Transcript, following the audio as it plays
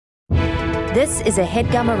This is a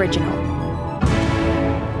HeadGum original.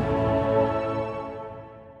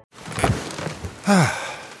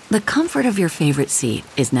 The comfort of your favorite seat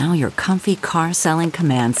is now your comfy car-selling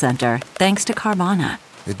command center, thanks to Carvana.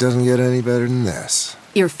 It doesn't get any better than this.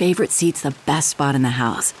 Your favorite seat's the best spot in the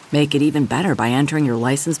house. Make it even better by entering your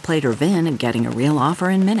license plate or VIN and getting a real offer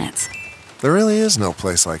in minutes. There really is no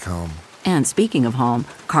place like home. And speaking of home,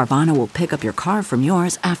 Carvana will pick up your car from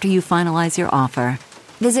yours after you finalize your offer.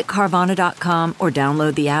 Visit Carvana.com or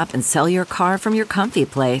download the app and sell your car from your comfy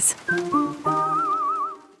place.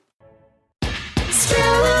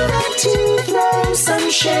 To throw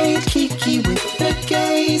some shade, Kiki with the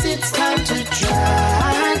gaze. It's time to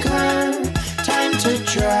drag her. Time to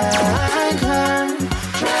drag her.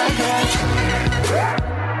 Drag her.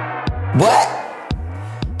 What?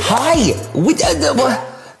 Hi.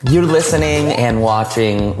 You're listening and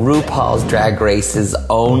watching RuPaul's Drag Race's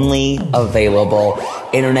only available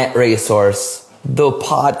internet resource, the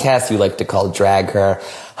podcast you like to call Drag Her.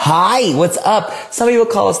 Hi, what's up? Some people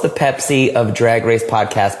call us the Pepsi of Drag Race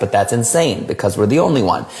podcast, but that's insane because we're the only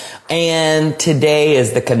one. And today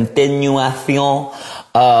is the continuación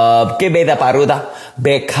of Que Bella Paruda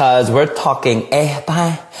because we're talking Ep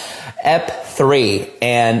 3.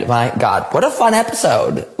 And my God, what a fun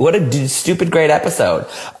episode. What a stupid great episode.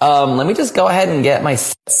 Let me just go ahead and get my...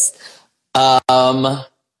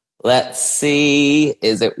 Let's see.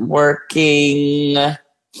 Is it working?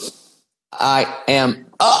 I am...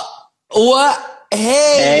 Oh, what?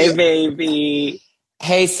 Hey, baby.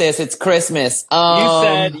 Hey, sis. It's Christmas.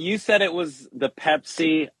 You said it was the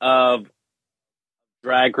Pepsi of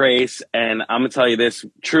Drag Race, and I'm gonna tell you this: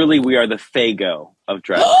 truly, we are the Faygo of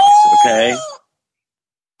Drag Race. Okay.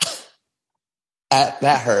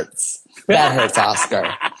 That hurts. That hurts, Oscar.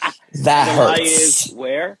 That hurts. The lie is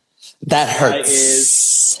where? That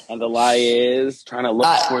hurts. And the lie is trying to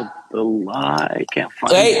look for the lie. I can't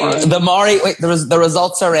find it. The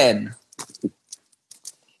results are in.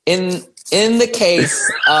 In the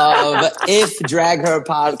case of if Drag Her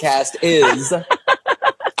podcast is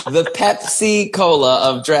the Pepsi Cola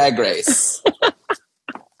of Drag Race,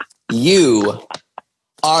 you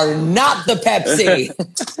are not the Pepsi.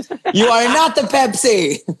 You are not the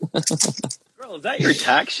Pepsi. Girl, is that your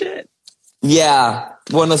tax shit? Yeah.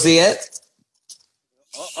 Want to see it?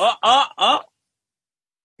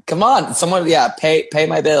 Come on. Someone, pay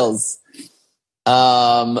my bills.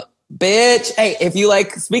 Bitch. Hey, if you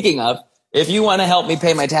if you want to help me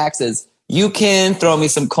pay my taxes, you can throw me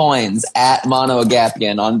some coins at Mano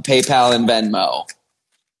Agapion on PayPal and Venmo.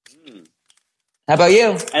 How about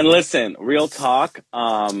you? And listen, real talk.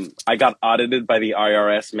 I got audited by the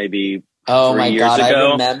IRS maybe 3 years ago.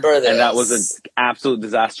 I remember this. And that was an absolute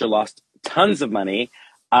disaster. Lost tons of money.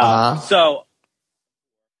 So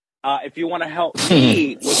if you want to help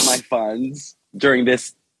me with my funds during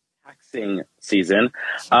this taxing season,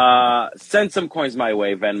 send some coins my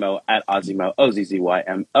way. Venmo at Ozzymo,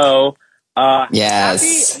 OZZYMO.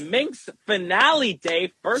 Yes. Happy Minx finale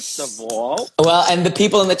day, first of all. Well, and the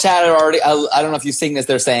people in the chat are already, I don't know if you've seen this,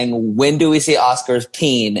 they're saying, when do we see Oscar's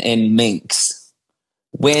peen in Minx?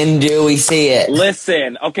 When do we see it?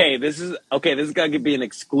 Listen, this is going to be an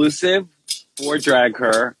exclusive for Drag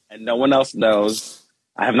Her, and no one else knows.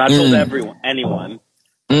 I have not told anyone.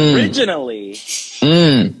 Originally,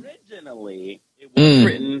 it was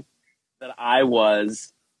written that I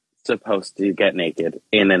was supposed to get naked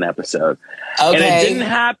in an episode. Okay. And it didn't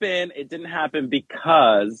happen. It didn't happen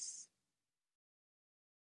because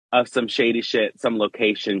of some shady shit, some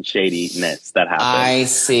location shadiness that happened. I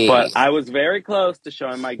see. But I was very close to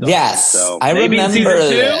showing my goals. Yes, so I maybe remember season 2?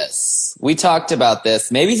 this. We talked about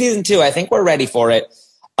this. Maybe season 2. I think we're ready for it.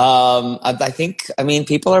 I mean,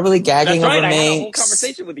 people are really gagging over Minx. I had a whole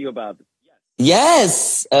conversation with you about it.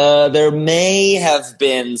 Yes. There may have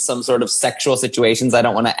been some sort of sexual situations. I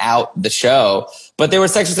don't want to out the show, but there were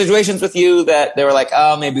sexual situations with you that they were like,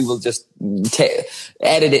 oh, maybe we'll just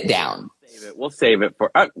edit it down. We'll save it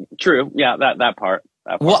for true. Yeah, that part.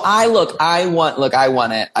 Well, I want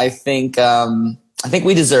it. I think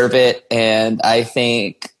we deserve it, and I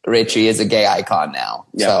think Richie is a gay icon now.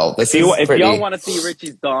 Yeah. So if y'all want to see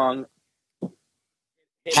Richie's dong,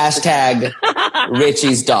 hashtag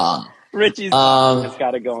Richie's dong. Richie's dong has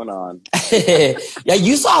got it going on. Yeah,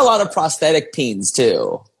 you saw a lot of prosthetic peens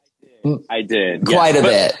too. I did quite a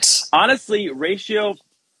bit. Honestly, ratio.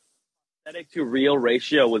 Prosthetic to real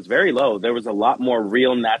ratio was very low. There was a lot more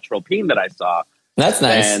real natural peen that I saw. That's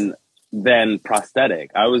nice. Than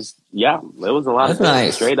prosthetic. There was a lot of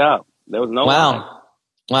nice. Straight up. There was no line.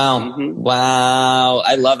 Wow.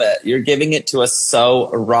 I love it. You're giving it to us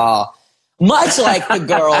so raw. Much like the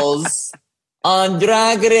girls on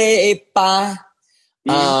Drag Race.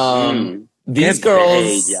 These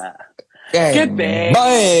girls.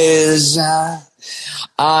 Boys.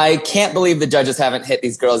 I can't believe the judges haven't hit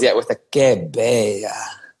these girls yet with a que bella.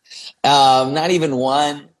 Not even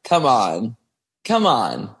one. Come on.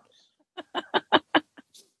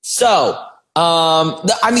 So,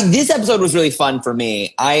 this episode was really fun for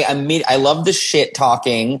me. I love the shit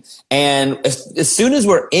talking, and as soon as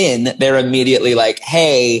we're in, they're immediately like,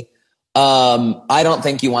 "Hey, I don't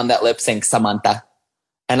think you won that lip sync, Samantha."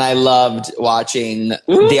 And I loved watching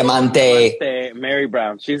Diamante, Mary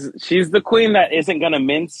Brown. She's the queen that isn't gonna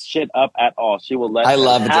mince shit up at all. She will let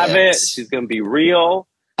them have it. She's gonna be real.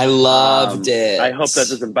 I loved it. I hope that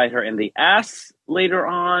doesn't bite her in the ass later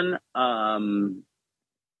on.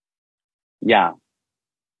 Yeah.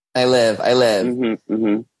 I live.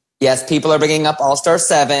 Yes, people are bringing up All-Star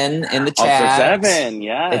 7 in the chat. All-Star 7,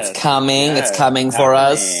 yes. It's coming. It's coming for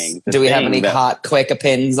us. Do we have any hot, quick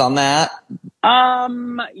opinions on that?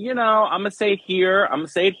 I'm going to say it here.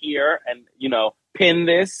 And, pin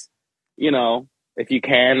this, if you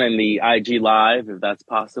can in the IG Live, if that's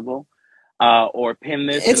possible. Or pin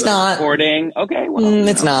this in the recording. Okay, well.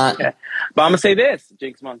 It's not. Okay. But I'm going to say this.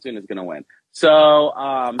 Jinx Monsoon is going to win. So,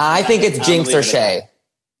 I think it's Jinx or Shay.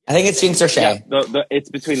 Yeah, it's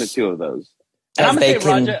between the two of those. And I'm going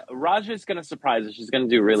to say Raja's going to surprise us. She's going to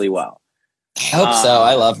do really well. I hope so.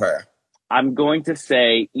 I love her. I'm going to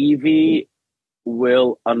say Evie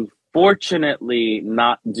will unfortunately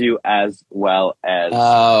not do as well as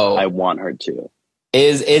I want her to.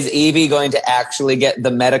 Is Evie going to actually get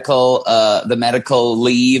the medical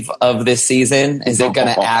leave of this season? Is it going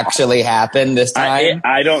to actually happen this time?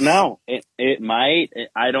 I don't know. It might.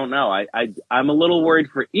 I don't know. I'm a little worried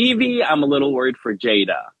for Evie. I'm a little worried for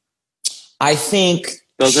Jada. I think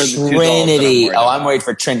those are the Trinity. I'm worried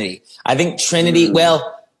for Trinity. I think Trinity.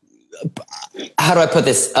 Well, how do I put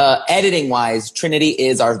this? Editing wise, Trinity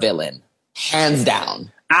is our villain, hands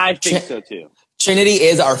down. I think so too. Trinity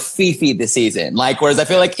is our Fifi this season. Whereas I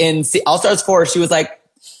feel like in All-Stars 4, she was like,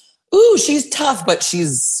 ooh, she's tough, but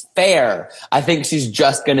she's fair. I think she's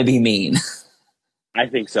just going to be mean. I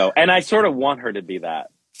think so. And I sort of want her to be that.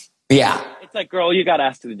 Yeah. It's like, girl, you got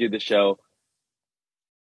asked to do the show.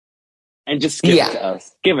 And just give it to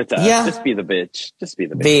us. Give it to us. Just be the bitch.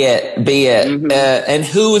 Be it. Mm-hmm. And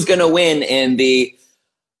who's going to win in the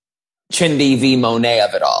Trinity v. Monet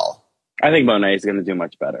of it all? I think Monet is going to do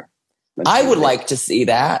much better. I would like to see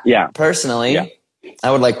that. Yeah. Personally. Yeah.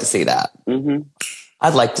 I would like to see that. Mm-hmm.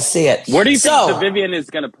 I'd like to see it. Where do you think the Vivian is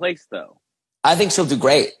going to place, though? I think she'll do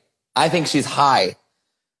great. I think she's high.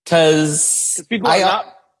 Because people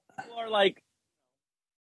are like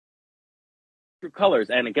true colors,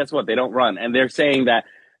 and guess what? They don't run. And they're saying that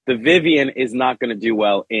the Vivian is not going to do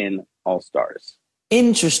well in All-Stars.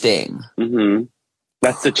 Interesting. Mm-hmm.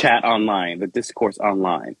 That's the chat online, the discourse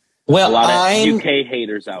online. Well, a lot of UK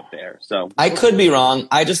haters out there. So I could be wrong.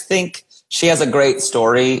 I just think she has a great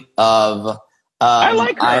story of I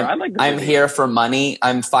like her. I'm here for money.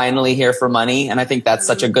 I'm finally here for money. And I think that's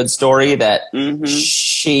such a good story that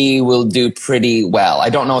she will do pretty well. I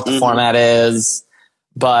don't know what the format is,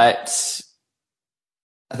 but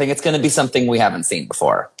I think it's going to be something we haven't seen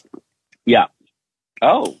before. Yeah.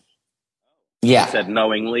 Oh. Yeah. You said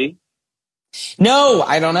knowingly? No,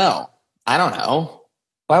 I don't know.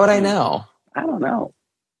 Why would I know? I don't know.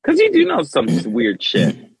 Because you do know some weird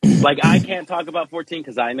shit. Like, I can't talk about 14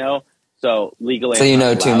 because I know. So, legally, so you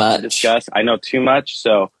know too much. Discuss. I know too much,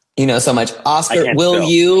 so. You know so much. Oscar, will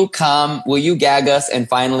you gag us and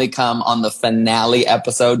finally come on the finale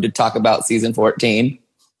episode to talk about season 14?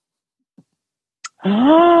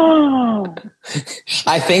 Oh.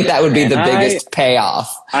 I think that would be the biggest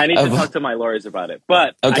payoff. I need to talk to my lawyers about it.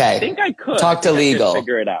 But okay. I think I could. Talk to legal.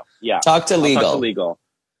 Figure it out. Yeah. Talk to legal.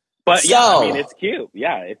 But it's cute.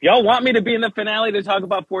 Yeah. If y'all want me to be in the finale to talk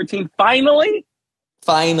about 14, finally.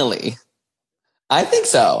 I think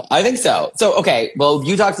so. So, okay. Well,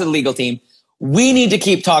 you talk to the legal team. We need to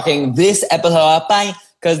keep talking this episode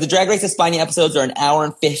because the Drag Race España episodes are an hour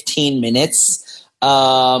and 15 minutes.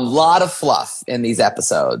 Lot of fluff in these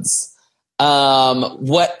episodes. A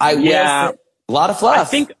lot of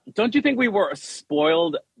fluff. Don't you think we were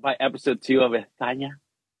spoiled by episode 2 of España?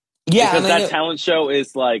 Yeah. Because that talent show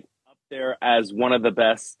is like up there as one of the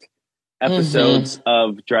best episodes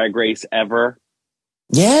of Drag Race ever.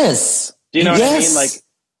 Yes. Do you know what I mean? Like,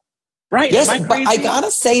 right. Yes, but I gotta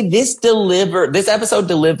say this episode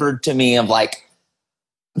delivered to me not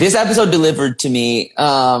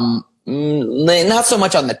so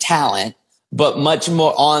much on the talent, but much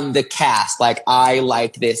more on the cast. Like, I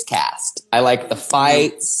like this cast. I like the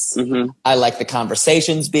fights. Mm-hmm. I like the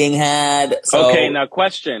conversations being had. So, okay, now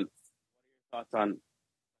question. Thoughts on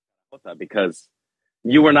that? Because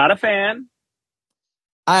you were not a fan.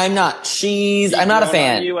 I'm not. I'm not a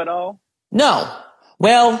fan. You at all? No.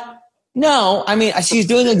 Well, no. I mean, she's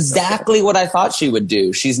doing exactly what I thought she would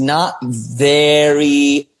do. She's not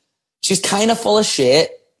she's kind of full of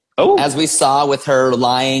shit. Oh. As we saw with her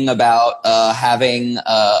lying about having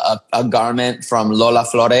a garment from Lola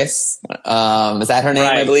Flores. Is that her name,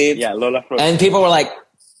 right. I believe? Yeah, Lola Flores. And people were like,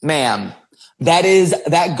 ma'am,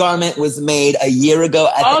 that garment was made a year ago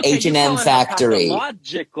at the H&M factory.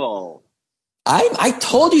 Logical. I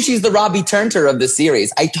told you she's the Robbie Turner of the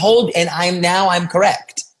series. I'm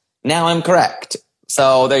correct. Now I'm correct.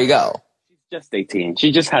 So there you go. She's just 18.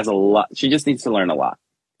 She just has a lot. She just needs to learn a lot.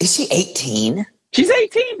 Is she 18? She's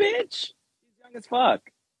 18, bitch. She's young as fuck.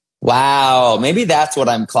 Wow. Maybe that's what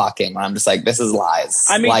I'm clocking. I'm just like, this is lies.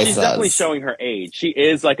 I mean, lies she's definitely showing her age. She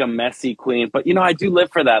is like a messy queen, but I do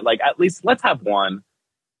live for that. Like, at least let's have one.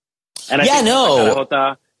 And I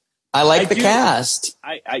like the cast.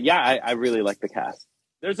 I really like the cast.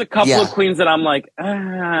 There's a couple of queens that I'm like,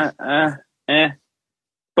 But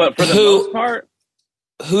for the most part,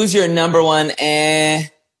 who's your number one?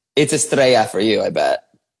 It's Estrella for you, I bet.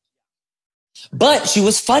 But she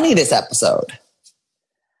was funny this episode.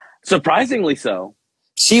 Surprisingly so.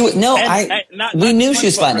 We knew she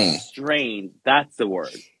was funny. Restrained, that's the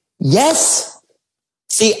word. Yes.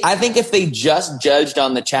 See, I think if they just judged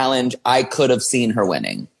on the challenge, I could have seen her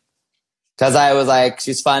winning. Because I was like,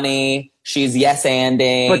 she's funny. She's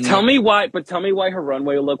yes-anding. But tell me why her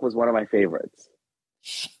runway look was one of my favorites.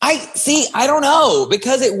 I don't know.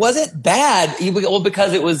 Because it wasn't bad.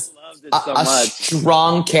 Because it was a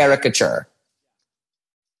strong caricature.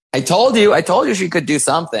 I told you she could do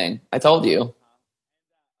something. I told you.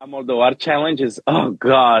 A Moldovar challenge is, oh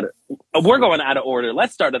God. We're going out of order.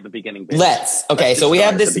 Let's start at the beginning. Bitch. Okay, so we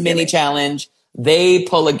have this mini challenge. They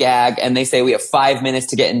pull a gag and they say we have 5 minutes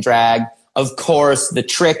to get in drag. Of course, the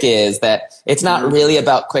trick is that it's not really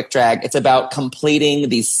about quick drag. It's about completing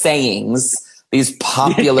these sayings, these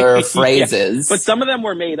popular phrases. But some of them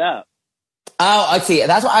were made up. Oh, I see.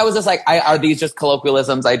 That's why I was just like, are these just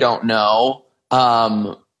colloquialisms? I don't know.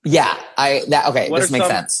 This makes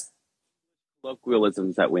sense.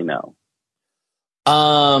 Colloquialisms that we know. 2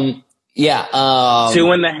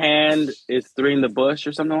 in the hand is 3 in the bush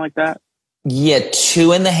or something like that. Yeah,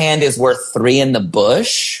 2 in the hand is worth 3 in the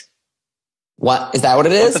bush. What is that? What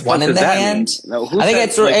it is? 1 in the hand. No, I think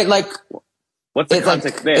it's like. What's the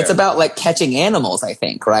context there? It's about like catching animals. I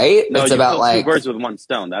think, right? No, it's you about kill like 2 birds with 1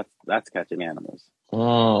 stone. That's catching animals.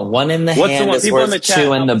 Oh, 1 in the hand is worth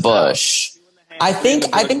 2 in the bush. I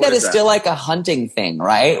think that is still like a hunting thing,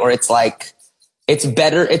 right? Or it's like, it's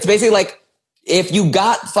better. It's basically like if you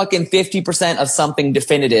got fucking 50% of something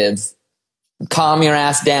definitive, calm your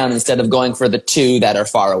ass down instead of going for the 2 that are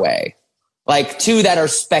far away. Like 2 that are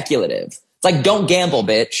speculative. It's like, don't gamble,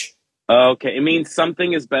 bitch. Okay. It means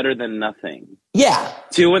something is better than nothing. Yeah.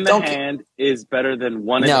 2 in the hand is better than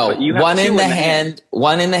 1 in the bush. No, 1 in the hand.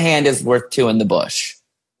 1 in the hand is worth 2 in the bush.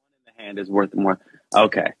 1 in the hand is worth more.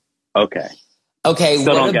 Okay.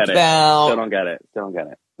 Still don't get it.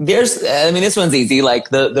 This one's easy. Like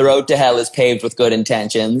the road to hell is paved with good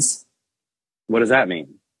intentions. What does that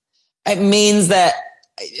mean? It means that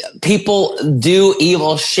people do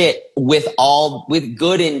evil shit with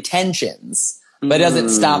good intentions, but it doesn't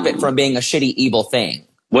stop it from being a shitty, evil thing.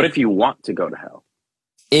 What if you want to go to hell?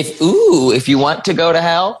 If you want to go to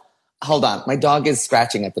hell, hold on. My dog is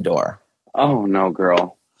scratching at the door. Oh no,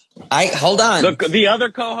 girl. Hold on. Look, the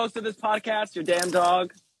other co-host of this podcast, your damn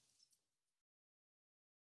dog.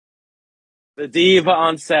 The diva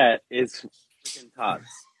on set is freaking tots.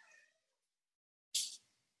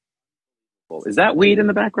 Is that weed in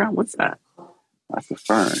the background? What's that? That's the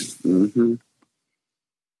fern. Mm-hmm.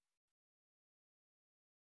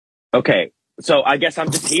 Okay, so I guess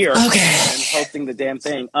I'm just here and hosting the damn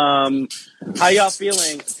thing. How y'all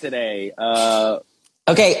feeling today?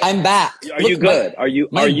 Okay, I'm back. Are you good?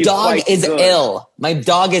 My dog is ill. My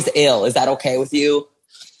dog is ill. Is that okay with you?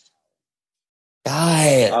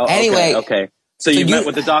 Anyway. Okay. So you met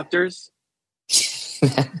with the doctors?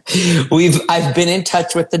 I've been in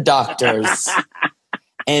touch with the doctors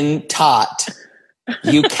and taught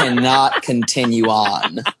you cannot continue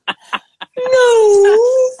on.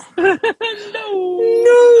 No.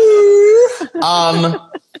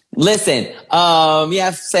 Listen, you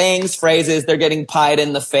have sayings, phrases, they're getting pied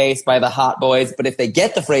in the face by the hot boys, but if they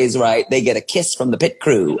get the phrase right, they get a kiss from the pit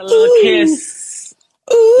crew. A little kiss.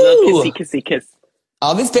 Ooh. Little kissy kiss.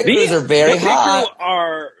 All these pit crews are very hot. Pit crew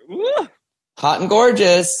are hot and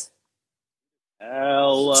gorgeous.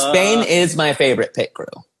 Ella. Spain is my favorite pit crew.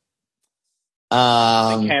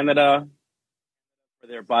 Canada for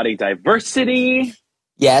their body diversity.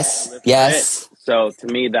 Yes. So to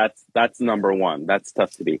me, that's number one. That's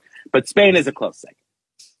tough to beat. But Spain is a close second.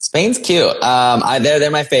 Spain's cute. They're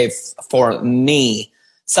my fave for me.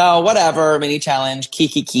 So whatever, mini challenge,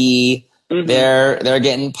 kiki. Mm-hmm. They're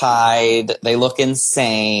getting pied. They look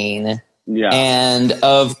insane. Yeah. And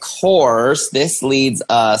of course, this leads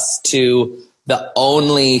us to the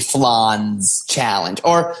Only Flans challenge,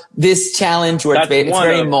 or this challenge where it's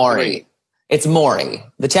very Maury. It's Maury.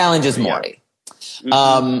 The challenge is Maury. Yeah.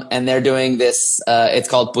 Mm-hmm. And they're doing this. It's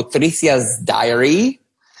called Putricia's Diary.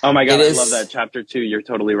 Oh my God, I love that. Chapter 2, you're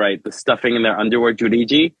totally right. The stuffing in their underwear,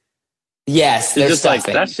 Juriji. Yes, they're just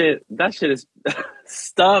stuffing. Like, that shit is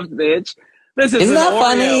stuffed, bitch. This is Isn't an that Oreo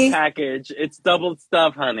funny? Package. It's doubled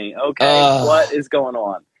stuff, honey. Okay, what is going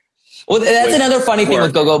on? Well, that's another funny thing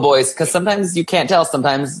with Go-Go Boys, because sometimes you can't tell.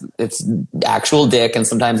 Sometimes it's actual dick, and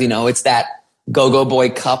sometimes, it's that Go-Go Boy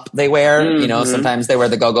cup they wear. Mm-hmm. Sometimes they wear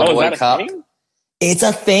the Go-Go Boy cup. Thing? It's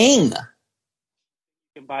a thing. You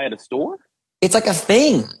can buy at a store? It's like a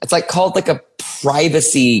thing. It's like called like a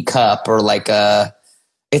privacy cup, or like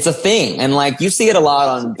it's a thing. And like you see it a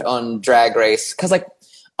lot on Drag Race. Cause like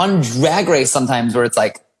on Drag Race sometimes where it's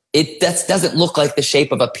like, that doesn't look like the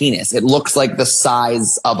shape of a penis. It looks like the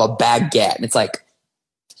size of a baguette. And it's like,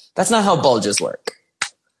 that's not how bulges work.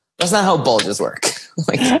 That's not how bulges work.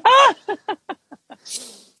 Okay.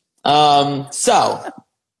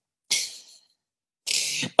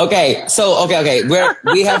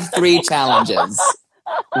 We have 3 challenges.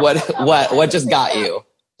 What just got you?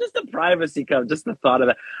 Just the privacy cup, just the thought of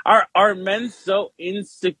that. Are men so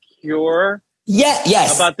insecure?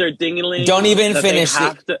 Yes. About their dingling. Don't even finish.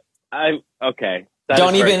 Okay.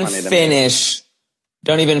 Don't even finish.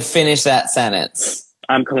 Don't even finish that sentence.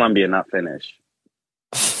 I'm Colombian, not Finnish.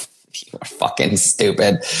 You're fucking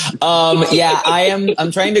stupid. Yeah,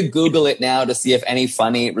 I'm trying to Google it now to see if any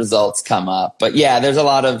funny results come up. But yeah, there's a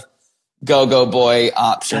lot of Go-Go Boy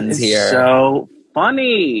options here. So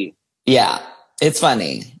funny. Yeah, it's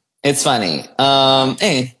funny. Protect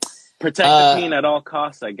the peen at all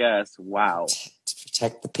costs, I guess. Wow.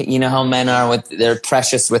 Protect the peen. You know how men are they're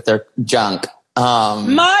precious with their junk.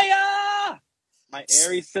 Maya! My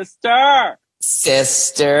Aries sister!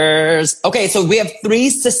 Sisters. Okay, so we have 3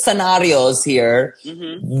 scenarios here.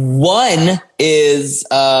 Mm-hmm. One is,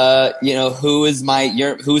 who's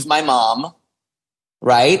my mom,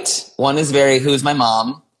 right? One is who's my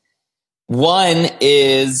mom. One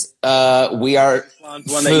is, we are one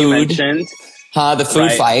food. That you mentioned. The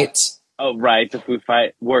food fight. Oh, right, the food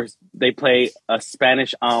fight where they play a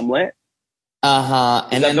Spanish omelet.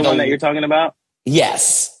 And is that the one that you're talking about?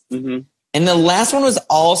 Yes. Mm-hmm. And the last one was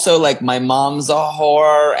also like my mom's a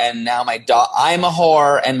whore, and now I'm a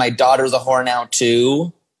whore, and my daughter's a whore now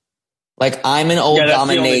too. Like I'm an old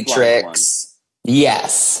dominatrix.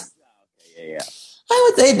 Yes. Okay, yeah. I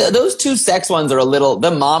would say those 2 sex ones are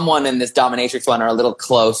the mom one and this dominatrix one are a little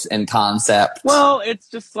close in concept. Well, it's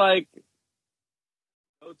just like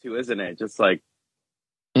go-to, isn't it? Just like,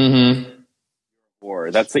 whore.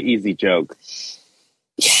 That's the easy joke.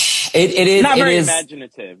 It is not very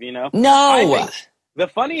imaginative, No. The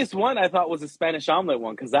funniest one I thought was a Spanish omelet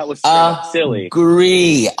one because that was silly.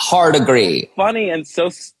 Hard agree. Funny and so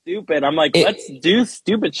stupid. I'm like, let's do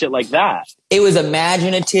stupid shit like that. It was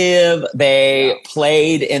imaginative. They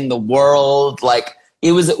played in the world. Like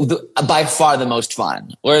it was by far the most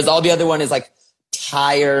fun. Whereas all the other one is like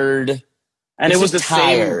tired. And it was the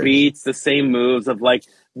same beats, the same moves of like,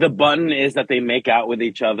 the button is that they make out with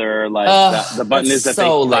each other. Like the button is that they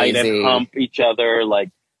fight and hump each other. Like,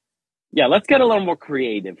 yeah, let's get a little more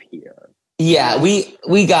creative here. Yeah, we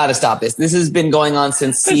got to stop this. This has been going on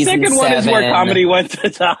since season 7. The second one is where comedy went to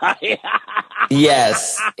die.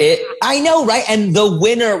 Yes, I know, right? And the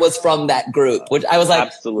winner was from that group, which I was like,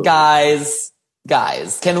 absolutely.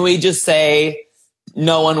 Guys, can we just say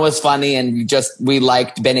no one was funny and we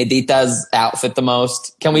liked Benedita's outfit the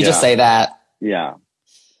most? Can we just say that? Yeah.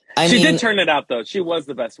 She did turn it out, though. She was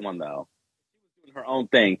the best one, though. She was doing her own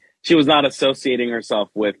thing. She was not associating herself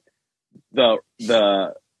with the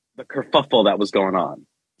kerfuffle that was going on.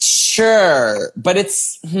 Sure. But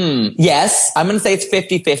it's, yes, I'm going to say it's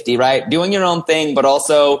 50-50, right? Doing your own thing, but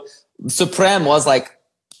also Supreme was like,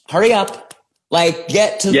 hurry up. Like,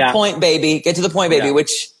 get to the point, baby. Get to the point, baby,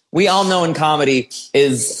 which we all know in comedy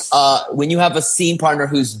is when you have a scene partner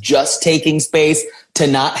who's just taking space to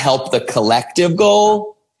not help the collective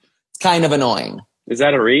goal, it's kind of annoying. Is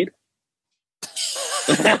that a read?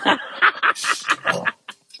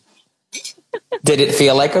 Did it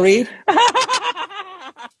feel like a read?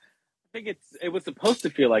 I think it was supposed to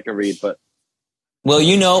feel like a read, but Well,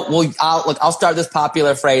 I'll start this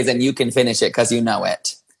popular phrase and you can finish it because you know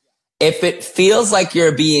it. If it feels like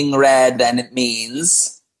you're being read, then it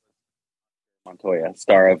means Montoya,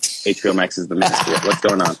 star of HBO Max's The Ministry. What's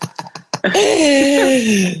going on?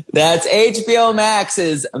 That's HBO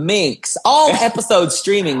Max's Minx. All episodes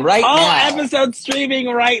streaming right now. All episodes streaming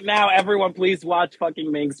right now. Everyone, please watch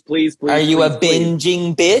fucking Minx. Please. Are you please, a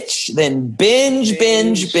binging bitch? Then binge.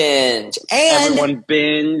 And everyone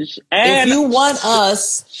binge. And if you want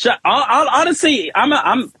us, honestly, I'm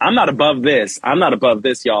not above this. I'm not above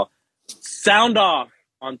this, y'all. Sound off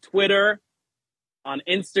on Twitter, on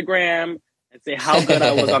Instagram, and say how good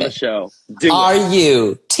I was on the show. Are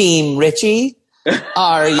you Team Richie?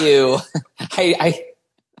 Are you? I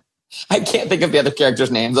can't think of the other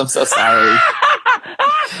characters' names. I'm so sorry.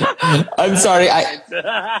 I'm sorry.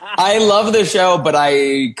 I love the show, but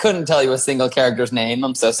I couldn't tell you a single character's name.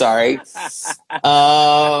 I'm so sorry.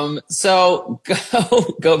 So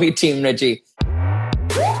go be Team Richie.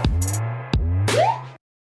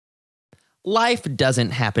 Life doesn't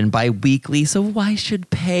happen bi-weekly, so why should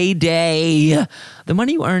payday? The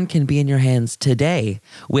money you earn can be in your hands today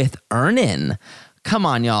with Earnin. Come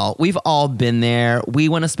on, y'all. We've all been there. We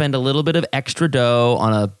want to spend a little bit of extra dough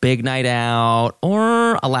on a big night out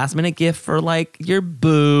or a last-minute gift for, like, your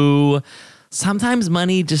boo. Sometimes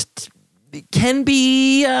money just can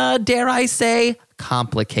be, dare I say,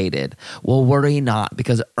 complicated. Well, worry not,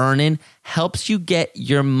 because Earnin helps you get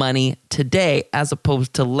your money today as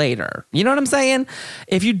opposed to later. You know what I'm saying?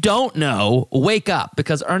 If you don't know, wake up,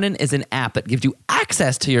 because Earnin is an app that gives you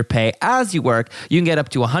access to your pay as you work. You can get up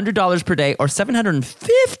to $100 per day or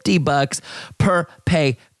 $750 per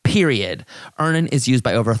pay period. Earnin is used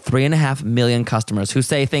by over 3.5 million customers who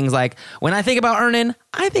say things like, when I think about Earnin,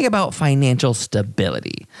 I think about financial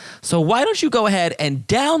stability. So why don't you go ahead and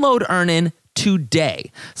download Earnin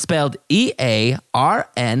today, spelled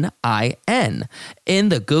EARNIN, in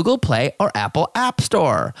the Google Play or Apple App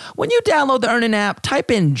Store. When you download the Earnin app,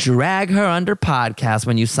 type in Drag Her Under Podcast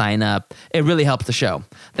when you sign up. It really helps the show.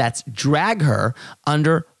 That's Drag Her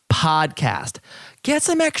Under Podcast. Get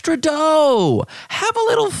some extra dough. Have a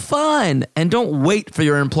little fun. And don't wait for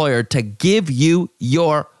your employer to give you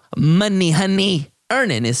your money, honey.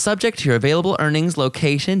 Earnin is subject to your available earnings,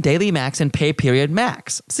 location, daily max, and pay period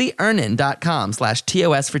max. See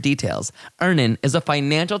earnin.com/TOS for details. Earnin is a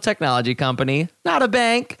financial technology company, not a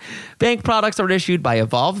bank. Bank products are issued by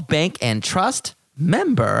Evolve Bank and Trust,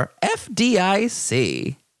 member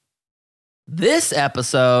FDIC. This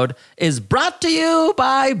episode is brought to you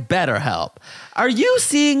by BetterHelp. Are you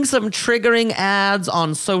seeing some triggering ads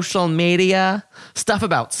on social media? Stuff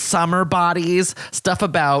about summer bodies, stuff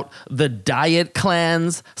about the diet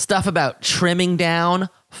cleanse, stuff about trimming down.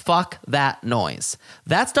 Fuck that noise.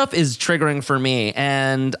 That stuff is triggering for me,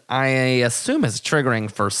 and I assume it's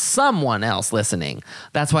triggering for someone else listening.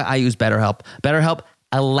 That's why I use BetterHelp. BetterHelp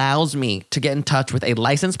allows me to get in touch with a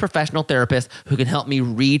licensed professional therapist who can help me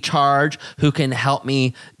recharge, who can help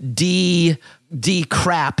me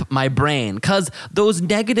decrap my brain, because those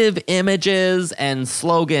negative images and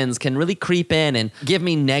slogans can really creep in and give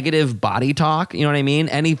me negative body talk. You know what I mean?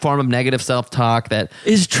 Any form of negative self-talk that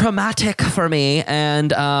is traumatic for me.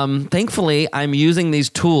 And thankfully, I'm using these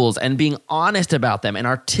tools and being honest about them and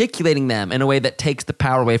articulating them in a way that takes the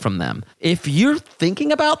power away from them. If you're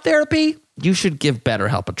thinking about therapy, you should give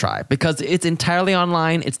BetterHelp a try, because it's entirely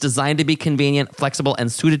online. It's designed to be convenient, flexible,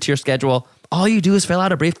 and suited to your schedule. All you do is fill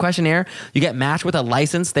out a brief questionnaire, you get matched with a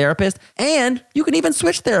licensed therapist, and you can even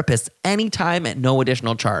switch therapists anytime at no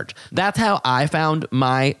additional charge. That's how I found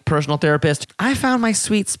my personal therapist. I found my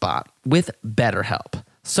sweet spot with BetterHelp.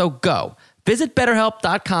 So go. Visit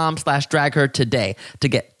BetterHelp.com/dragher today to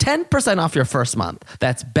get 10% off your first month.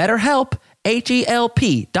 That's BetterHelp,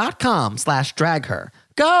 HELP.com/dragher.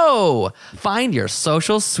 Go! Find your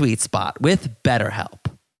social sweet spot with BetterHelp.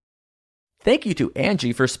 Thank you to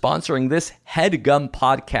Angie for sponsoring this HeadGum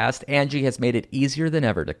podcast. Angie has made it easier than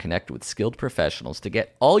ever to connect with skilled professionals to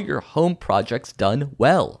get all your home projects done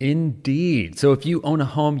well. Indeed. So if you own a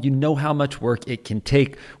home, you know how much work it can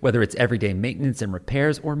take, whether it's everyday maintenance and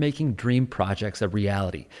repairs or making dream projects a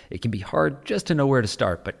reality. It can be hard just to know where to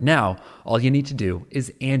start, but now all you need to do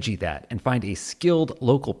is Angie that and find a skilled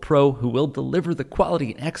local pro who will deliver the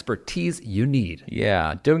quality and expertise you need.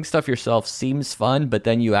 Yeah, doing stuff yourself seems fun, but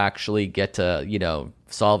then you actually get get to,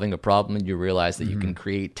 solving a problem and you realize that you can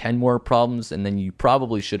create 10 more problems, and then you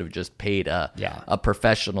probably should have just paid a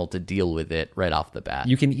professional to deal with it right off the bat.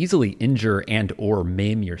 You can easily injure and or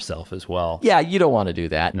maim yourself as well. Yeah, you don't want to do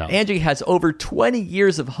that. No. Angie has over 20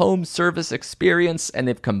 years of home service experience, and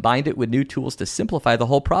they've combined it with new tools to simplify the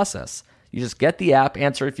whole process. You just get the app,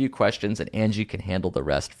 answer a few questions, and Angie can handle the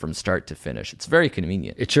rest from start to finish. It's very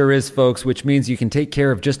convenient. It sure is, folks, which means you can take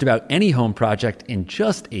care of just about any home project in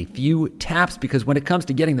just a few taps, because when it comes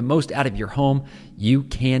to getting the most out of your home, you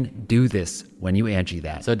can do this when you Angie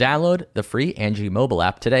that. So download the free Angie mobile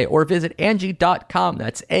app today or visit Angie.com.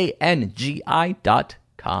 That's ANGI.com.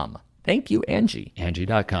 Thank you, Angie.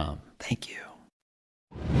 Angie.com. Thank you.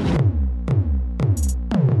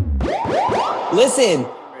 Listen,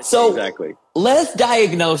 so Exactly. let's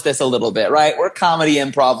diagnose this a little bit, right? We're comedy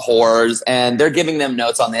improv whores, and they're giving them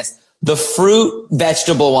notes on this. The fruit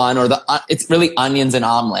vegetable one, or it's really onions and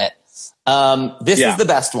omelet. This is the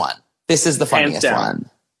best one. This is the funniest one.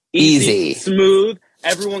 Easy. Smooth.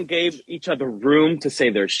 Everyone gave each other room to say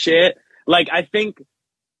their shit. Like, I think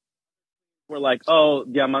we're like, oh,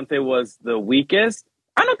 Diamante was the weakest.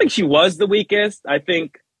 I don't think she was the weakest. I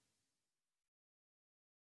think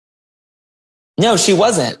No, she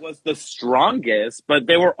wasn't. was the strongest, but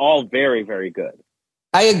they were all very, very good.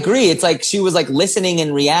 I agree. It's like she was like listening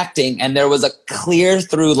and reacting, and there was a clear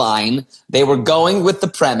through line. They were going with the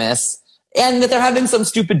premise, and that they're having some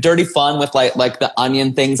stupid, dirty fun with like the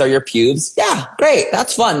onion things are your pubes. Yeah, great.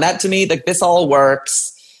 That's fun. That to me, like this all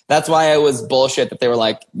works. That's why I was bullshit that they were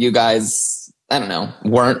like, you guys, I don't know,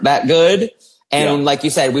 weren't that good. And like you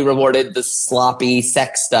said, we rewarded the sloppy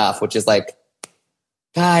sex stuff, which is like,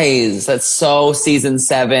 guys, that's so season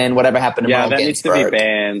 7. Whatever happened to Merle that needs to Ginsburg. be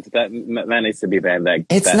banned. That needs to be banned.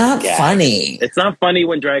 It's not funny. It's not funny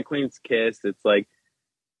when drag queens kiss. It's like,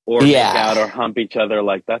 or make out or hump each other.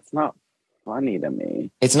 Like, that's not funny to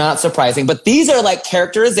me. It's not surprising, but these are like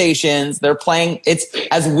characterizations. They're playing. It's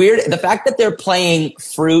as weird. The fact that they're playing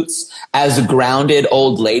fruits as grounded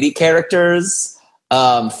old lady characters.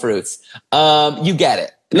 Fruits. You get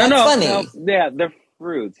it. That's funny. No, yeah, they're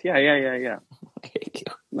fruits. Yeah. I hate you.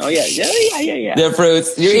 Oh yeah. They're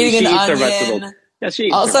fruits. You're eating an onion. Vegetables. Yeah, she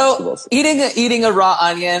eats Also, vegetables. eating a raw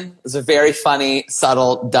onion is a very funny,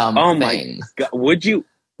 subtle, dumb Oh thing. my god! Would you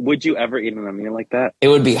ever eat an onion like that It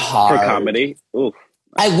would be hard for comedy? Oof.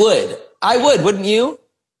 I would. Wouldn't you?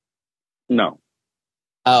 No,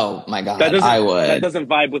 Oh my god, that doesn't. I would. That doesn't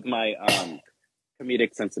vibe with my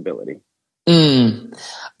comedic sensibility.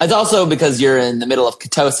 It's also because you're in the middle of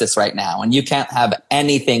ketosis right now, and you can't have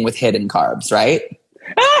anything with hidden carbs, right?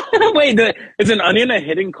 Wait, is an onion a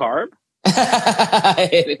hidden carb?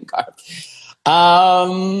 Hidden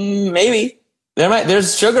carb. Maybe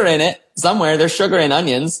there's sugar in it somewhere. There's sugar in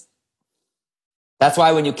onions. That's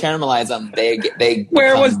why when you caramelize them, they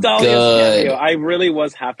Where was Dahlia's good. cameo? I really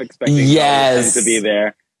was half expecting Yes. Dahlia to be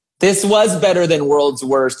there. This was better than World's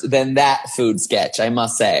Worst than that food sketch, I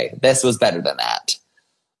must say. This was better than that.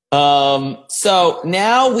 So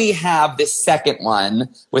now we have this second one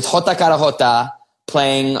with Jota Cara Jota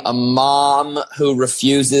playing a mom who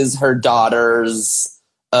refuses her daughter's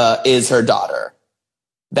is her daughter.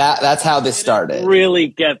 That's how this started. Really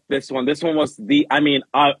get this one. This one was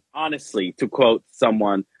honestly, to quote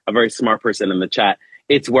someone, a very smart person in the chat,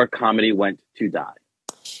 it's where comedy went to die.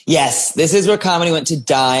 Yes, this is where comedy went to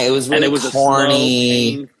die. It was really and it was corny.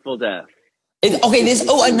 A slow, painful death.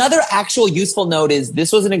 Another actual useful note is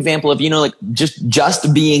this was an example of, like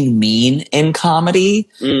just being mean in comedy.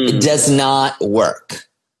 It does not work.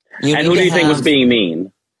 And who do you think was being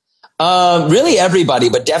mean? Really everybody,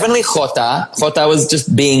 but definitely Jota. Jota was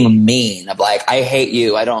just being mean of like, I hate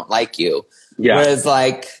you. I don't like you. Yeah. Whereas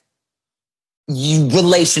like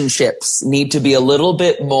relationships need to be a little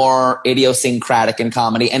bit more idiosyncratic in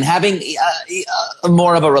comedy, and having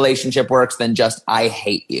more of a relationship works than just, I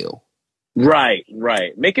hate you. Right.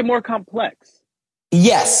 Make it more complex.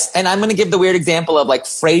 Yes. And I'm going to give the weird example of like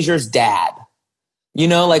Frasier's dad.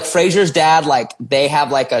 Like Frasier's dad, like they have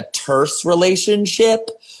like a terse relationship,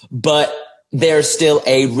 but there's still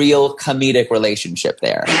a real comedic relationship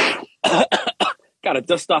there. Gotta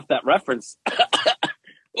dust off that reference.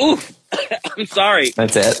 Oof. I'm sorry.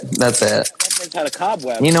 That's it. That reference had a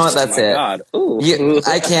cobweb. You know what? That's it. God. Ooh.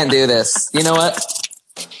 I can't do this. You know what?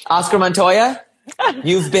 Oscar Montoya,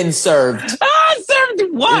 you've been served. Served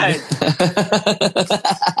what?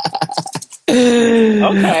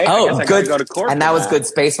 Okay. Oh, I good. go to court. And that was good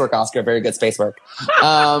space work, Oscar. Very good space work.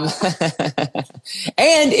 And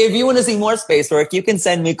if you want to see more space work, you can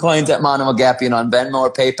send me coins at Mano Agapion on Venmo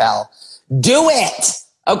or PayPal. Do it.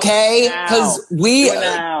 Okay? Because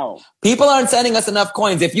now. people aren't sending us enough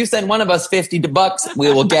coins. If you send one of us $50,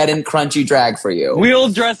 we will get in crunchy drag for you.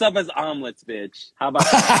 We'll dress up as omelets, bitch. How about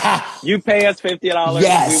that? You pay us $50,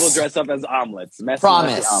 yes. We will dress up as omelets. Promise.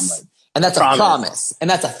 Omelets. And that's a promise. And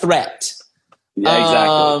that's a threat. Yeah,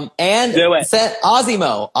 exactly. And do it. Set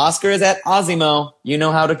Osimo. Oscar is at Osimo. You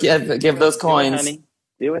know how to give those coins.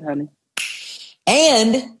 Do it, honey.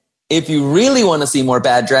 And if you really want to see more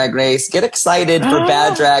Bad Drag Race, get excited for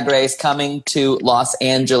Bad Drag Race coming to Los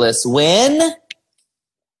Angeles. When?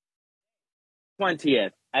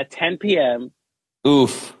 20th at 10 p.m.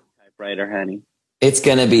 Oof. Typewriter, honey. It's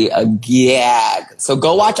going to be a gag. So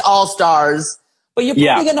go watch All Stars. But you're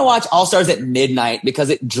probably going to watch All Stars at midnight because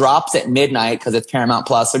it drops at midnight because it's Paramount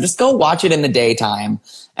Plus. So just go watch it in the daytime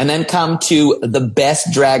and then come to the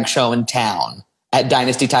best drag show in town at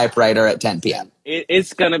Dynasty Typewriter at 10 p.m.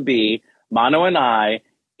 It's going to be Mano and I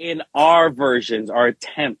in our versions, our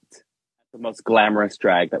attempt at the most glamorous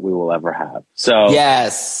drag that we will ever have. So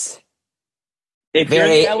yes. If you're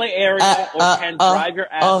in the LA area or can drive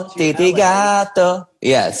your ass to LA, gato.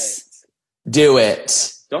 Yes. Do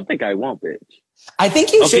it. Don't think I won't, bitch. I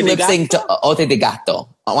think you should lip sync to Ote de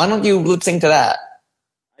Gato. Why don't you lip sync to that?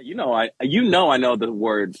 I know the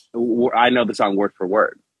word. I know the song word for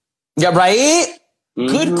word. Yeah, right? Mm-hmm.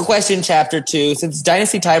 Good question, Chapter 2. Since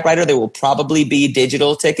Dynasty Typewriter, there will probably be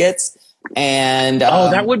digital tickets. And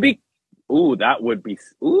that would be that would be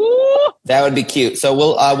cute. So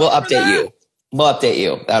we'll update you. We'll update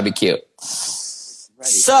you. That would be cute.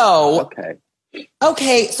 Ready. So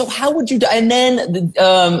Okay, so how would you do? And then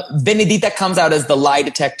Benedita comes out as the lie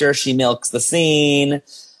detector. She milks the scene.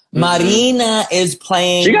 Mm-hmm. Marina is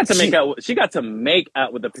playing. She got to make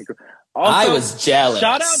out with the picker. Also, I was jealous.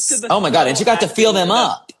 Shout out to the. Oh my god! And she got to feel them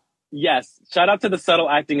up. Yes, shout out to the subtle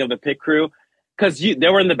acting of the pit crew because they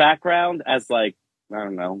were in the background as like I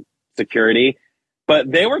don't know security, but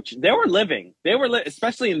they were living. They were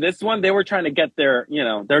especially in this one. They were trying to get their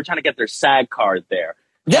SAG card there.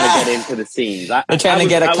 To get into the scenes. They're trying to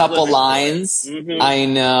get a couple lines. Mm-hmm. I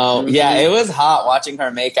know. Mm-hmm. Yeah, it was hot watching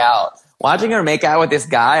her make out. Watching her make out with this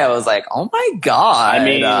guy, I was like, oh my god. I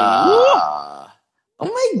mean, oh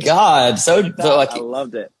my god. So lucky. I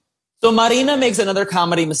loved it. So Marina makes another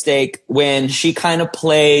comedy mistake when she kind of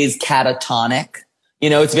plays catatonic.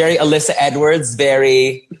 You know, it's very Alyssa Edwards,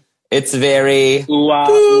 it's very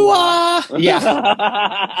ooh-ah.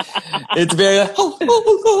 Yeah. It's very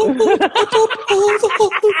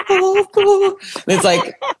it's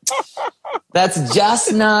like that's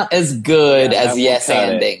just not as good as yes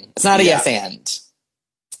anding. It's not a yes and.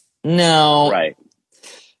 No. Right.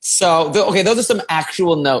 So those are some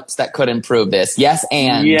actual notes that could improve this. Yes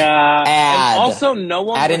and add. And also no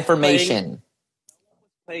one add information.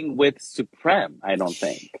 Playing with Supreme, I don't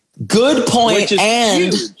think. Good point. Which is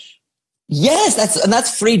and huge. Yes,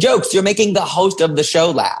 that's free jokes. You're making the host of the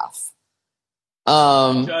show laugh.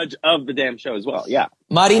 Judge of the damn show as well. Yeah.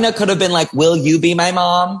 Marina could have been like, "Will you be my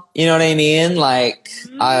mom?" You know what I mean? Like,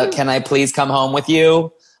 can I please come home with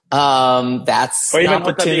you? That's or even an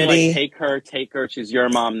opportunity. Like, take her. She's your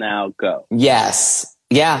mom now. Go. Yes.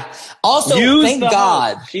 Yeah. Also, thank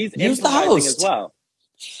God she's use the host as well.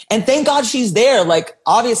 And thank God she's there. Like,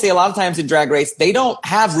 obviously, a lot of times in Drag Race, they don't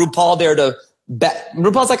have RuPaul there to.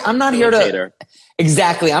 RuPaul's like, I'm not here to.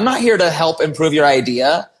 Exactly. I'm not here to help improve your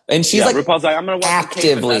idea. And she's like, RuPaul's like, I'm going to watch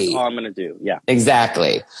actively. That's all I'm going to do. Yeah.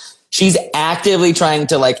 Exactly. She's actively trying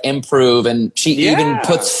to like improve, and she even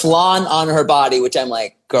puts flan on her body, which I'm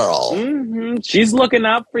like, girl. Mm-hmm. She's looking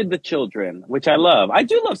out for the children, which I love. I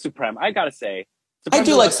do love Supreme. I gotta say, I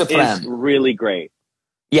do like Supreme. Is really great.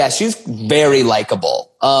 Yeah, she's very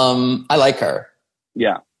likable. I like her.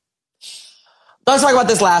 Yeah. Let's talk about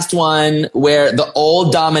this last one where the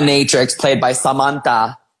old dominatrix, played by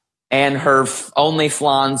Samantha, and her only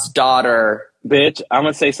flan's daughter. Bitch, I'm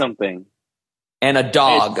gonna say something. And a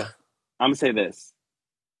dog. I'm gonna say this.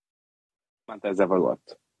 Samantha's ever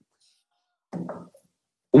looked.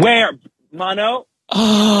 Where, Mano?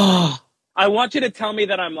 I want you to tell me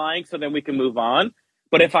that I'm lying so then we can move on.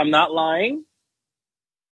 But if I'm not lying,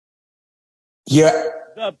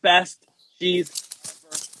 the best she's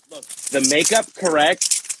ever looked. The makeup, correct.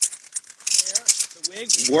 The wig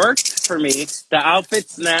worked for me. The outfit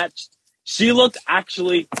snatched. She looked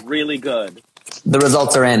actually really good. The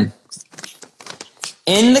results are in.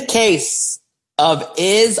 In the case of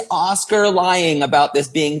is Oscar lying about this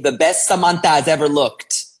being the best Samantha has ever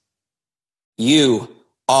looked, you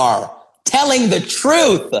are telling the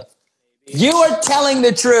truth. You are telling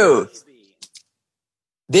the truth.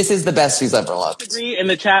 This is the best she's ever looked. Agree in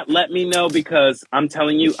the chat. Let me know because I'm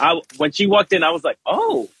telling you, when she walked in, I was like,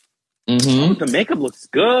 oh, Oh, the makeup looks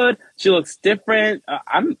good. She looks different.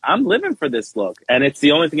 I'm living for this look, and it's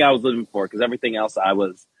the only thing I was living for because everything else I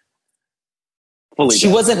was fully. She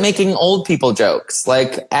wasn't making old people jokes.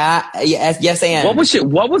 Like, yes, and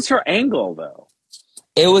What was her angle though?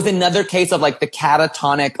 it was another case of like the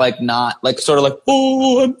catatonic, like not like sort of like,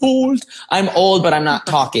 oh, I'm old, but I'm not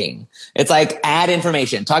talking. It's like add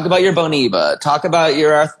information. Talk about your boniva. Talk about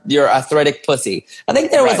your arthritic pussy. I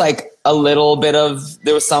think there was like a little bit of,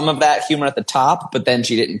 there was some of that humor at the top, but then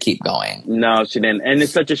she didn't keep going. No, she didn't. And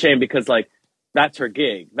it's such a shame because like that's her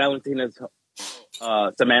gig. Valentina's,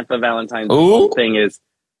 Samantha Valentine's thing is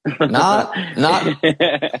not,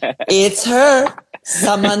 it's her,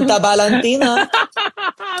 Samantha Valentina.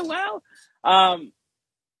 Well,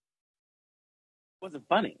 wasn't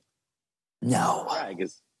funny. No. Drag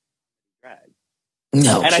is drag.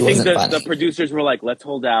 No, and I she think wasn't funny. the producers were like, let's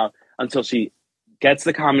hold out until she gets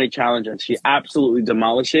the comedy challenge, and she absolutely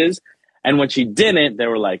demolishes. And when she didn't, they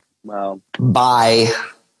were like, well, bye.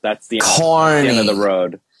 That's the corny. end of the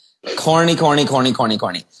road. Corny.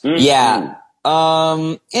 Mm-hmm. Yeah.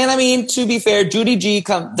 And I mean, to be fair, Judy G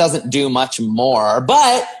doesn't do much more,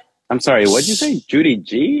 but I'm sorry, what'd you say? Judy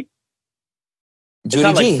G? Judy it's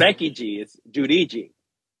not G. like Becky G, it's Judy G.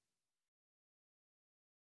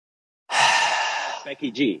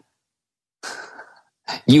 Becky G.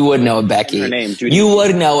 You would know a Becky. Her name, Judy you G.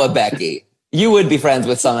 would know a Becky. You would be friends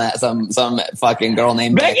with some fucking girl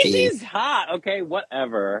named Becky. Becky G's hot, okay,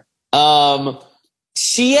 whatever.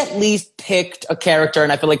 She at least picked a character,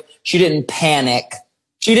 and I feel like she didn't panic.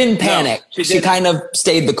 No, she kind of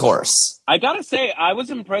stayed the course. I gotta say, I was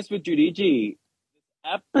impressed with Judy G.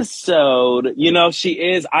 Episode, you know, she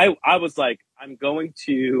is. I was like,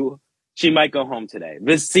 she might go home today.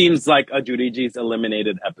 This seems like a Judy G's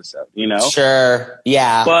eliminated episode, you know? Sure,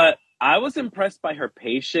 yeah. But I was impressed by her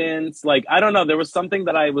patience. Like, I don't know, there was something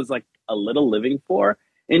that I was like a little living for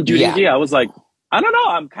in Judy G. I was like, I don't know,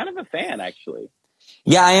 I'm kind of a fan actually.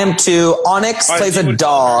 Yeah, I am too. Onyx plays a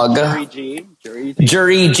dog.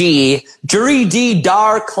 Jury G.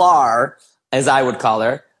 Dar Clar, as I would call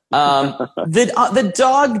her. The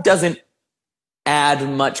dog doesn't add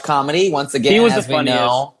much comedy. Once again, he was as the we funniest.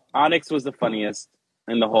 know, Onyx was the funniest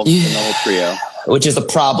in the whole trio, which is a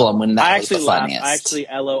problem when that was the funniest. I actually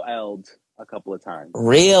LOL'd a couple of times.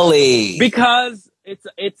 Really? Because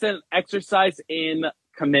it's an exercise in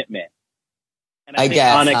commitment. And I think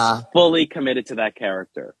guess, Onyx fully committed to that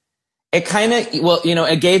character. It kind of,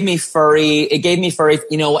 it gave me furry, and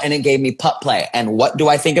it gave me pup play. And what do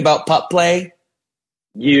I think about pup play?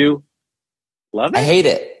 You love it? I hate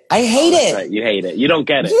it. Right. You hate it. You don't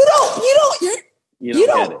get it. You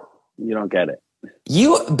don't get it.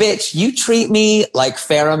 You, bitch, you treat me like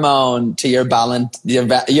pheromone to your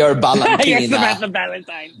Valentina. You're Samantha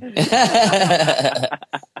Valentine.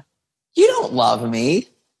 You don't love me.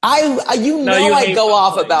 I go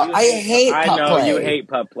off about. I hate pup play. I know you hate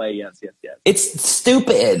pup play. Yes. It's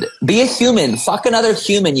stupid. Be a human. Fuck another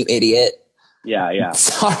human, you idiot. Yeah.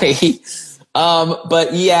 Sorry.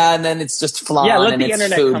 But yeah, and then it's just flan and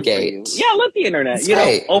it's food gate. Yeah, let the internet.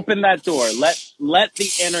 Open that door. Let the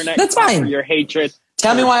internet. That's fine. For your hatred.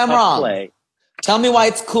 Tell me why I'm wrong. Play. Tell me why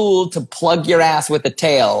it's cool to plug your ass with a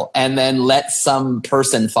tail and then let some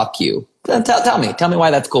person fuck you. Tell me why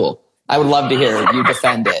that's cool. I would love to hear you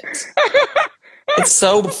defend it. It's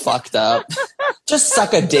so fucked up. Just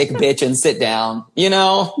suck a dick, bitch, and sit down.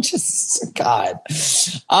 Just God.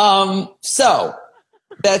 So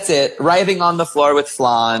that's it. Writhing on the floor with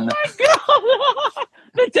flan. Oh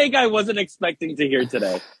the take I wasn't expecting to hear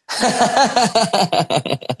today.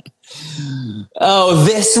 Oh,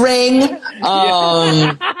 this ring.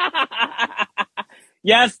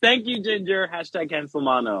 Yes, thank you, Ginger. # cancel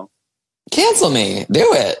Mano. Cancel me. Do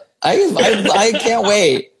it. I can't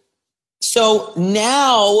wait. So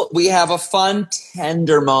now we have a fun,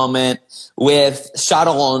 tender moment with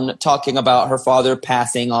Sharon talking about her father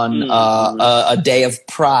passing on a day of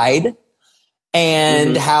pride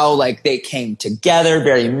and how like they came together,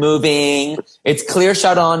 very moving. It's clear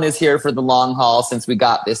Sharon is here for the long haul since we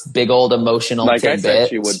got this big old emotional tidbit. I said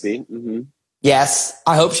she would be. Mm-hmm. Yes.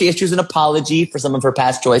 I hope she issues an apology for some of her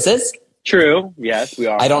past choices. True. Yes, we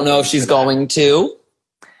are. I don't know if she's going to.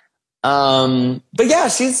 But yeah,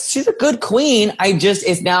 she's a good queen.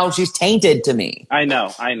 She's tainted to me. I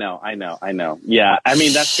know. Yeah. I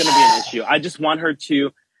mean, that's going to be an issue. I just want her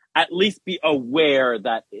to at least be aware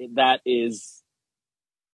that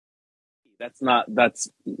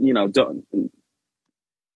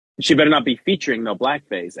she better not be featuring no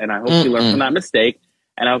blackface. And I hope she learned from that mistake.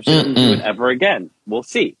 And I hope she doesn't do it ever again. We'll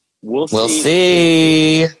see. We'll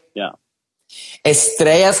see. Yeah.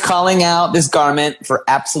 Estrella's calling out this garment for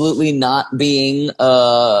absolutely not being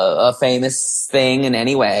a famous thing in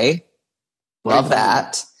any way. Love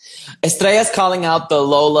that. Estrella's calling out the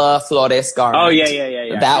Lola Flores garment. Oh,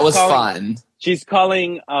 yeah. That was fun. She's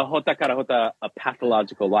calling Jota Carajota a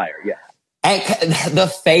pathological liar, yeah. And the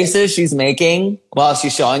faces she's making while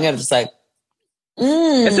she's showing it, just like,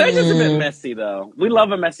 Estrella's a bit messy, though. We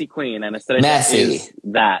love a messy queen, and Estrella is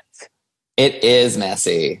that. It is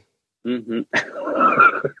messy. Mm-hmm.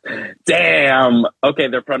 Damn. Okay,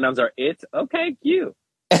 their pronouns are it. Okay, cute.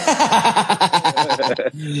 So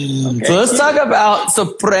let's talk about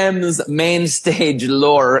Supreme's main stage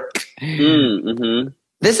lurk.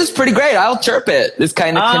 This is pretty great. I'll chirp it. This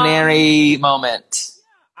kind of canary moment.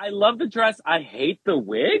 I love the dress. I hate the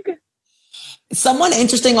wig. Someone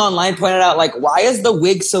interesting online pointed out, like, why is the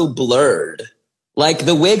wig so blurred? Like,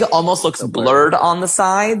 the wig almost looks blurred on the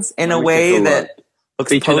sides in a way that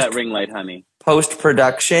looks feature that ring light, honey.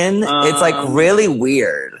 Post-production. It's like really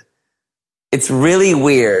weird. It's really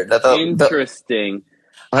weird. That interesting.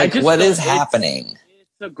 What is happening?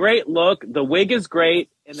 It's a great look. The wig is great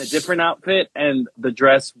in a different outfit, and the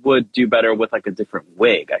dress would do better with like a different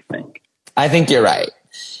wig, I think. I think you're right.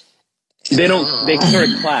 They sort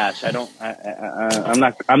of clash. I'm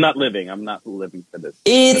not living for this.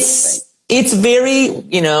 It's very,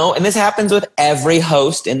 and this happens with every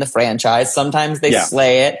host in the franchise. Sometimes they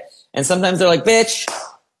slay it, and sometimes they're like, bitch,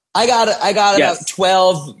 I got about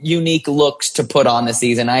 12 unique looks to put on this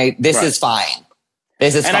season. This is fine.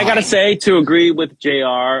 This is fine. I gotta say, to agree with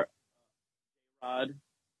JR,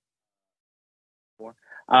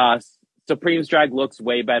 Supreme's drag looks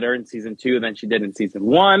way better in season 2 than she did in season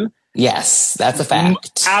 1. Yes, that's a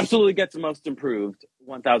fact. Absolutely gets most improved,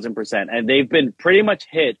 1000%. And they've been pretty much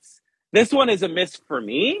hits. This one is a miss for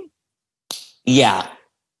me. Yeah.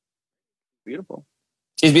 Beautiful.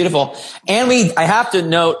 She's beautiful. And I have to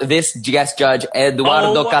note this guest judge,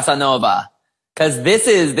 Eduardo Casanova, because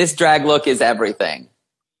this drag look is everything.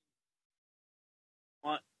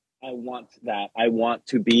 I want that. I want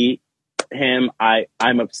to be him.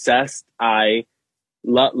 I'm obsessed. I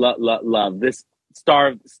love this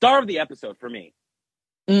star of the episode for me.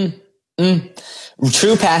 True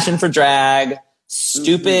passion for drag.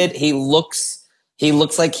 Stupid. He looks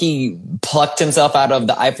like he plucked himself out of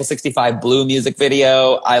the Eiffel 65 Blue music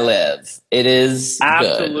video. I live. It is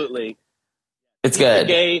absolutely good. It's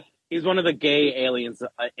good. He's one of the gay aliens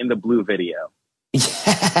in the Blue video.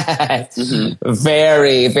 Yes.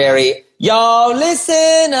 Very, very. Yo,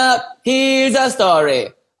 listen up. Here's a story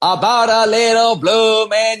about a little blue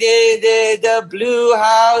man in the blue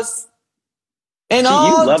house. And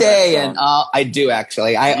all day and all, I do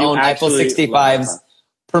actually. I own Eiffel 65's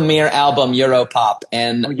premiere album, Europop.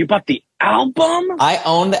 And you bought the album? I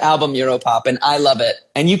own the album Europop, and I love it.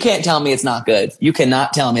 And you can't tell me it's not good. You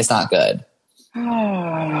cannot tell me it's not good.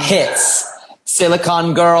 Hits.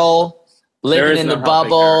 Silicon Girl. Living in the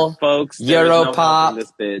Bubble, folks.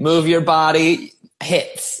 Europop, Move Your Body,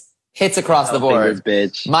 hits across the board.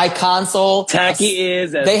 Bitch. My Console, tacky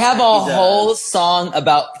is. They have a whole song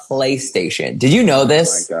about PlayStation. Did you know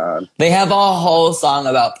this? Oh my God. They have a whole song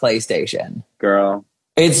about PlayStation. Girl,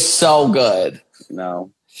 it's so good.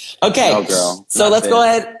 No. Okay, no, girl. So let's go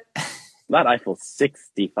ahead. Not Eiffel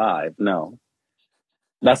 65. No.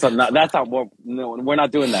 That's not. We're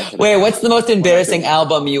not doing that today. Wait, what's the most embarrassing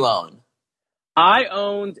album you own? I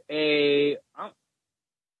owned embarrassing,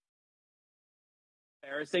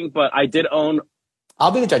 but I did own.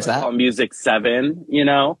 I'll be the judge of that. Music 7,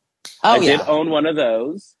 I did own one of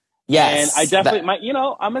those. Yes, and I definitely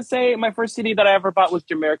I'm gonna say my first CD that I ever bought was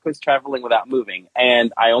Jamiroquai's "Traveling Without Moving,"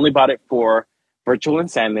 and I only bought it for Virtual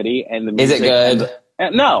Insanity and the music. Is it good?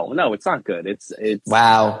 No, it's not good. It's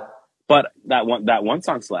wow. But that one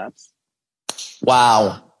song slaps.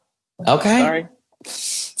 Wow. Okay.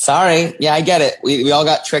 Sorry. Yeah, I get it. We all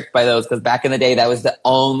got tricked by those because back in the day, that was the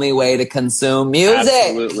only way to consume music.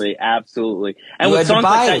 Absolutely. And with songs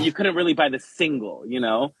like that, you couldn't really buy the single,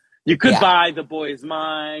 You could buy The Boy's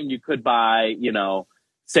Mine. You could buy,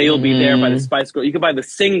 Say You'll Be There by the Spice Girls. You could buy the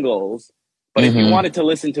singles. But if you wanted to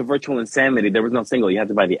listen to Virtual Insanity, there was no single. You had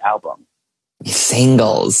to buy the album.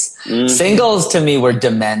 Singles. Singles to me were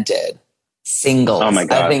demented. Singles. Oh my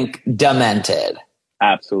God. I think demented.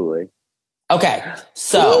 Absolutely. Okay,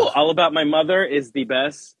 so All About My Mother is the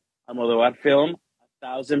best Almodovar film,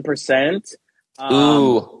 1,000%. Ooh, I'm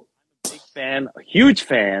a big fan, a huge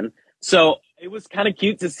fan. So it was kind of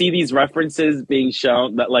cute to see these references being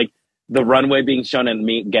shown, that like the runway being shown, and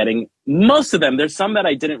me getting most of them. There's some that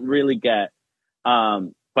I didn't really get,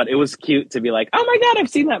 but it was cute to be like, oh my God, I've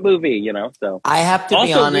seen that movie, So I have to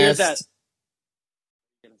be honest.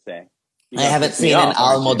 Say. I haven't seen an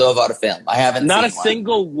Almodovar film. I haven't Not seen a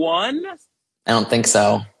single one? I don't think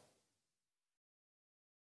so.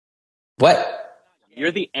 What?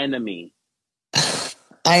 You're the enemy.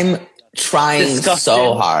 I'm trying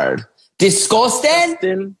so hard.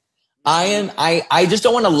 Disgusting? I just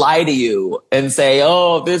don't want to lie to you and say,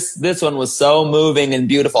 oh, this one was so moving and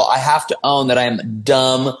beautiful. I have to own that I am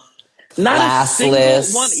dumb, Not classless. a single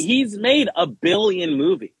one. He's made 1 billion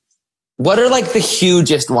movies. What are like the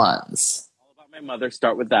hugest ones? All About My Mother.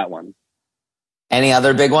 Start with that one. Any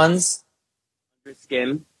other big ones? Your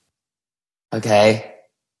Skin. Okay.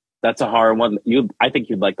 That's a horror one. I think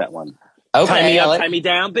you'd like that one. Okay. Tie me up, tie me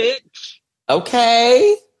down, bitch.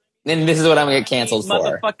 Okay. And this is what I'm going to get canceled for.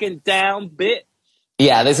 Motherfucking down, bitch.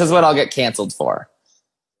 Yeah, this is what I'll get canceled for.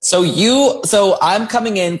 So I'm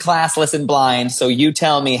coming in classless and blind, so you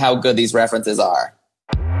tell me how good these references are.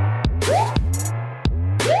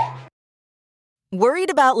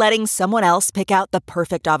 Worried about letting someone else pick out the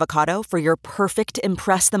perfect avocado for your perfect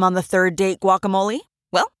impress them on the third date guacamole?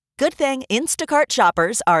 Well, good thing Instacart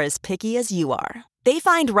shoppers are as picky as you are. They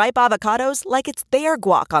find ripe avocados like it's their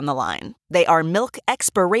guac on the line. They are milk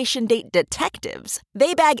expiration date detectives.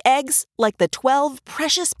 They bag eggs like the 12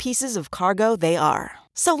 precious pieces of cargo they are.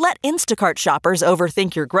 So let Instacart shoppers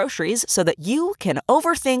overthink your groceries so that you can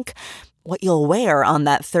overthink what you'll wear on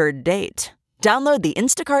that third date. Download the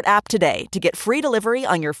Instacart app today to get free delivery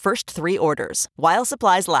on your first 3 orders, while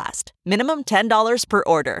supplies last. Minimum $10 per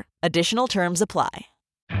order. Additional terms apply.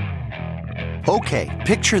 Okay,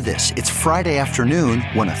 picture this. It's Friday afternoon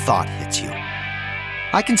when a thought hits you.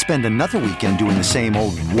 I can spend another weekend doing the same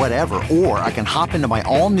old whatever, or I can hop into my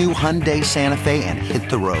all-new Hyundai Santa Fe and hit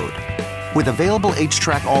the road. With available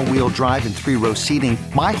H-Track all-wheel drive and 3-row seating,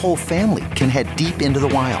 my whole family can head deep into the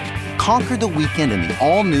wild. Conquer the weekend in the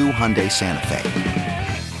all-new Hyundai Santa Fe.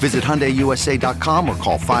 Visit HyundaiUSA.com or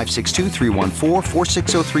call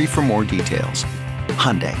 562-314-4603 for more details.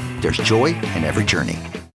 Hyundai, there's joy in every journey.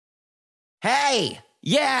 Hey!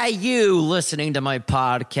 Yeah, you listening to my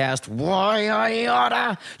podcast. Why I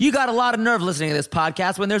oughta. You got a lot of nerve listening to this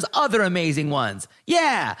podcast when there's other amazing ones.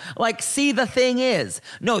 Yeah, like See the Thing Is.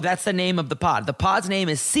 No, that's the name of the pod. The pod's name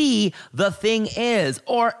is See the Thing Is,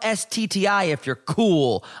 or STTI if you're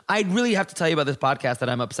cool. I really have to tell you about this podcast that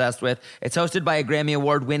I'm obsessed with. It's hosted by a Grammy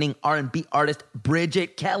Award-winning R&B artist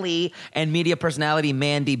Bridget Kelly and media personality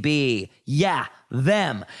Mandy B. Yeah,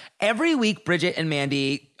 them. Every week, Bridget and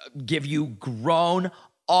Mandy give you grown,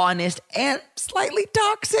 honest, and slightly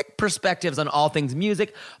toxic perspectives on all things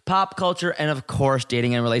music, pop culture, and of course,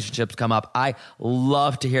 dating and relationships come up. I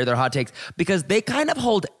love to hear their hot takes because they kind of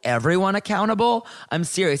hold everyone accountable. I'm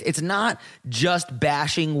serious. It's not just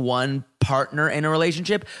bashing one partner in a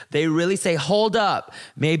relationship. They really say, hold up,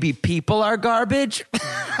 maybe people are garbage.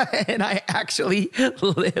 And I actually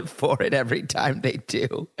live for it every time they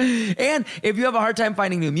do. And if you have a hard time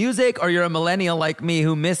finding new music, or you're a millennial like me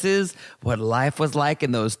who misses what life was like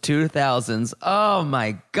in those 2000s, oh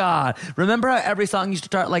my God. Remember how every song used to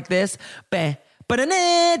start like this? They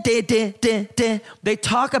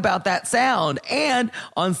talk about that sound. And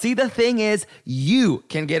on See the Thing Is, you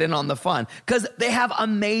can get in on the fun because they have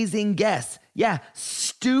amazing guests. Yeah,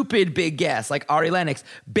 stupid big guests like Ari Lennox,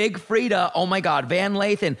 Big Frida, oh my God, Van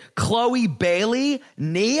Lathan, Chloe Bailey,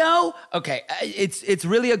 Neo. Okay, it's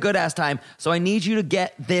really a good ass time. So I need you to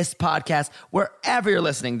get this podcast wherever you're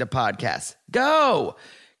listening to podcasts. Go,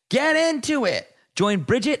 get into it. Join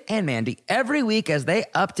Bridget and Mandy every week as they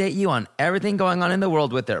update you on everything going on in the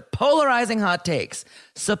world with their polarizing hot takes.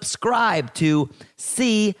 Subscribe to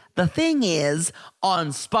See the Thing Is on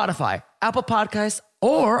Spotify, Apple Podcasts,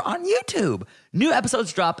 or on YouTube. New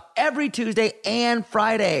episodes drop every Tuesday and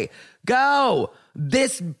Friday. Go!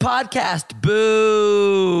 This podcast,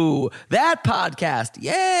 boo! That podcast,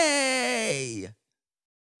 yay!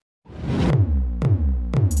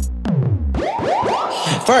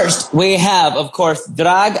 First, we have, of course,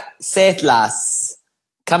 Drag Setlas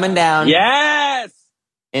coming down. Yes!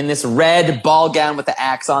 In this red ball gown with the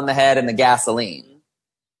axe on the head and the gasoline.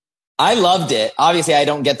 I loved it. Obviously, I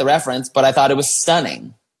don't get the reference, but I thought it was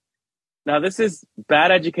stunning. Now, this is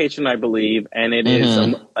Bad Education, I believe, and it is,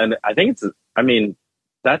 and I think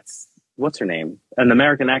that's, what's her name? An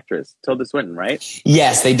American actress, Tilda Swinton, right?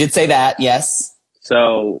 Yes, they did say that, yes.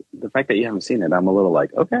 So, the fact that you haven't seen it, I'm a little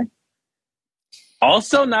like, okay.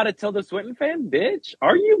 Also, not a Tilda Swinton fan, bitch.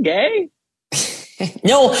 Are you gay?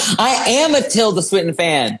 No, I am a Tilda Swinton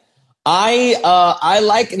fan. I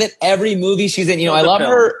like that every movie she's in. You know, I love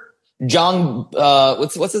her.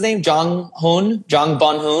 What's his name? Jong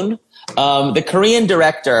Bon-hoon. The Korean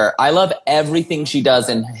director. I love everything she does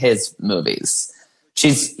in his movies.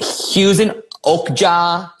 She's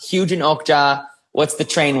Okja, huge in Okja. What's the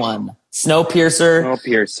train one? Snowpiercer.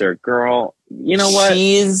 Snowpiercer, girl. You know what?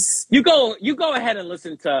 You go ahead and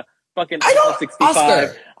listen to fucking 65.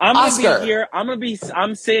 Oscar.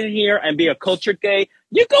 I'm sitting here and be a cultured gay.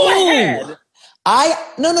 You go ahead.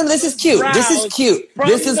 No, this is cute. This is cute.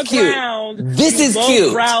 This is cute. This is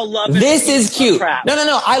cute. This is cute.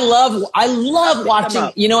 No. I love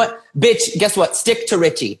watching. You know what? Bitch, guess what? Stick to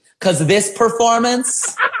Richie. Cause this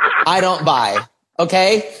performance, I don't buy.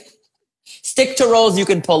 Okay? Stick to roles you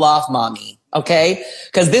can pull off, mommy. Okay?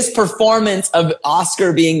 Cause this performance of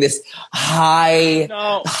Oscar being this highbrow,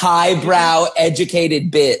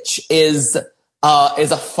 educated bitch is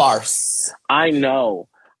a farce. I know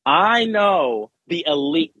the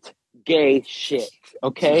elite gay shit,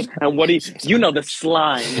 okay? And what do you know the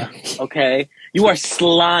slime, okay? You are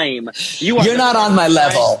slime. You're not on my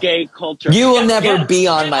level. Gay culture. You will never be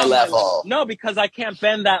on my level. No, because I can't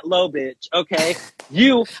bend that low, bitch, okay?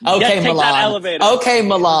 You take Milan. That elevator. Okay,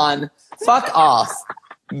 Milan. Fuck off.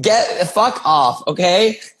 Fuck off,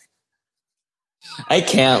 okay? I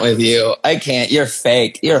can't with you. I can't. You're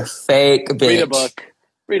fake. You're fake, bitch.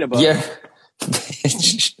 Read a book. You're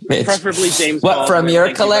bitch. Preferably James What, Baldwin. from your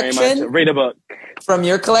Thank collection? you Read a book. From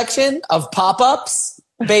your collection of pop-ups?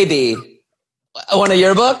 Baby. One of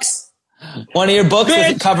your books? One of your books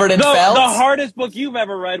is covered in felt? The hardest book you've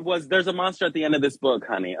ever read was There's a Monster at the End of This Book,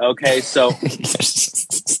 honey. Okay, so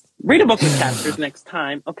read a book with captures next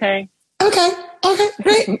time, okay? Okay,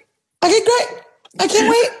 great. Okay, great. I can't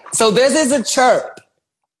wait. So this is a chirp.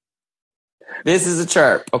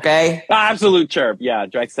 Okay? Absolute chirp. Yeah,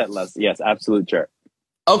 Drake said less. Yes, absolute chirp.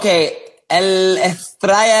 Okay, El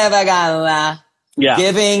Estrella Vagana. Yeah.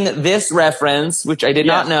 Giving this reference, which I did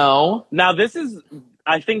not know. Now, this is,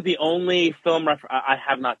 I think, the only film I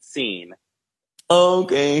have not seen.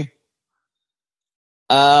 Okay.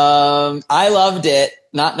 I loved it,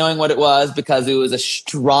 not knowing what it was, because it was a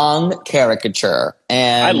strong caricature.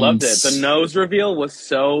 And I loved it. The nose reveal was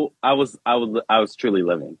so, I was truly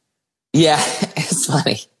living. Yeah, it's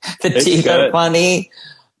funny. The teeth are funny.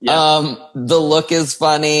 Yeah. The look is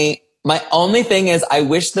funny. My only thing is, I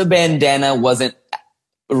wish the bandana wasn't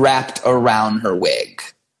wrapped around her wig.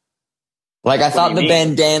 Like, I thought the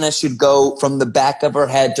bandana should go from the back of her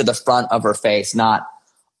head to the front of her face, not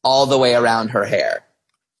all the way around her hair.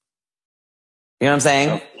 You know what I'm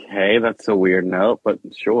saying? Okay, that's a weird note, but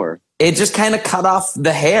sure. It just kind of cut off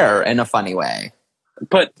the hair in a funny way.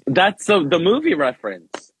 But that's the movie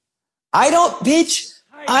reference. I don't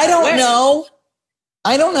know.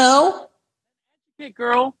 Hey,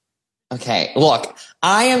 girl. Okay, look,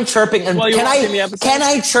 I am chirping, and can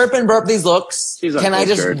I chirp and burp these looks? Can I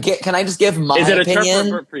just give my opinion? Is it a chirp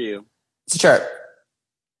or burp for you? It's a chirp.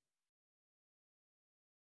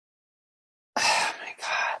 Oh my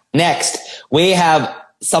god! Next, we have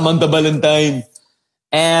Samantha Valentine,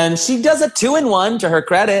 and she does a 2-in-1 to her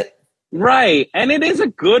credit. Right, and it is a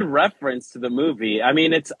good reference to the movie. I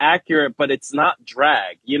mean, it's accurate, but it's not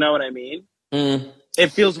drag. You know what I mean?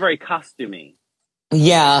 It feels very costumey.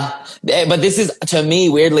 Yeah, but this is, to me,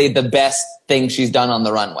 weirdly, the best thing she's done on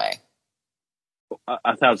the runway.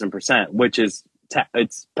 1,000%, which is,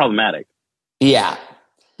 it's problematic. Yeah.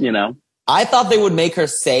 You know? I thought they would make her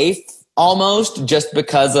safe, almost, just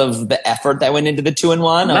because of the effort that went into the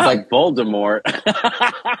 2-in-1. I was like, Voldemort.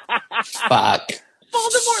 Fuck.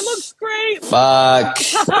 Voldemort looks great. Fuck.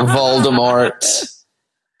 Voldemort.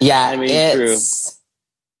 Yeah, I mean, it's... True.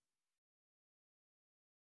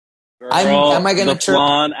 Girl, am I going to chirp?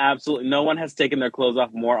 Blonde, absolutely. No one has taken their clothes off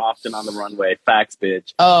more often on the runway. Facts,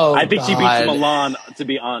 bitch. Oh, I think she beats Milan, to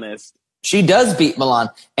be honest. She does beat Milan,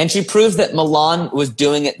 and she proves that Milan was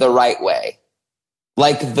doing it the right way.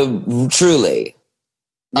 Like, truly.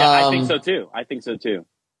 Yeah, I think so too.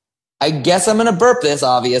 I guess I'm going to burp this,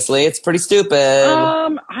 obviously. It's pretty stupid.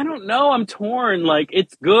 I don't know. I'm torn. Like,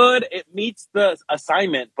 it's good. It meets the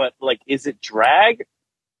assignment, but, like, is it drag?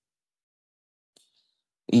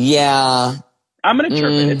 Yeah. I'm going to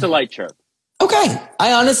chirp it. It's a light chirp. Okay.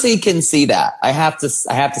 I honestly can see that. I have to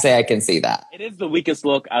say I can see that. It is the weakest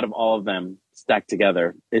look out of all of them stacked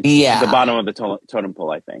together. It's the bottom of the totem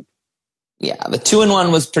pole, I think. Yeah. The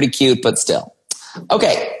 2-in-1 was pretty cute, but still.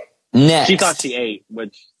 Okay. Next. She thought she ate,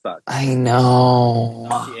 which sucks. I know.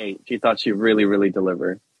 She ate. She thought she really, really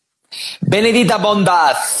delivered. Benedita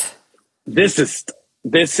Bondas. This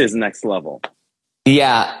is next level.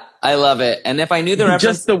 Yeah. I love it. And if I knew the reference,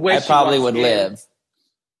 just the way I probably would live.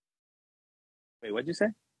 Wait, what'd you say?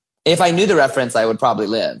 If I knew the reference, I would probably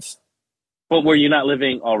live. But were you not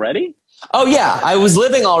living already? Oh, yeah. I was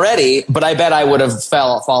living already, but I bet I would have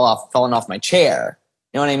fallen off my chair.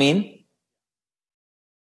 You know what I mean?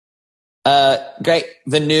 Great.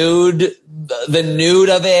 The nude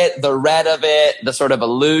of it, the red of it, the sort of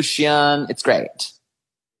illusion. It's great.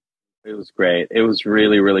 It was great. It was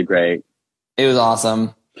really, really great. It was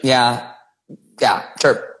awesome. Yeah. Yeah.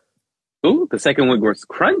 Chirp. Ooh, the second wig was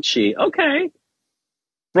crunchy. Okay.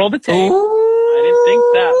 Roll the tape. Ooh. I didn't think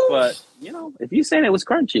that, but, if you saying it was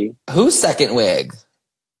crunchy. Whose second wig?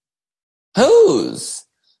 Whose?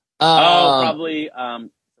 Probably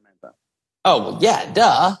Samantha. Oh, well, yeah,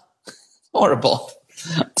 duh. Horrible.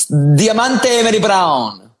 Diamante Mary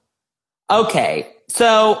Brown. Okay,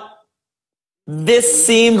 so this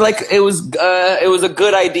seemed like it was a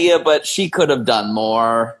good idea, but she could have done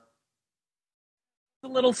more. It's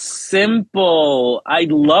a little simple. I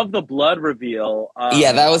love the blood reveal.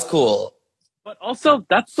 Yeah, that was cool. But also,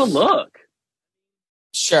 that's the look.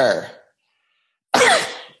 Sure.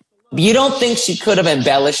 You don't think she could have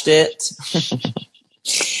embellished it?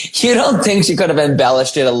 You don't think she could have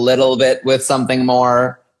embellished it a little bit with something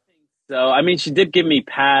more? So, I mean, she did give me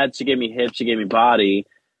pads, she gave me hips, she gave me body.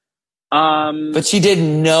 But she did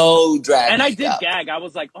no drag. And I did gag. I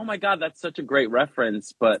was like, oh my God, that's such a great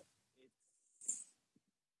reference. But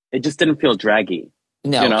it just didn't feel draggy.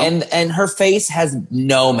 No, and her face has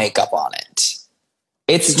no makeup on it.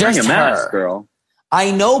 It's She's just wearing a mask, girl. I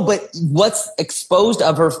know, but what's exposed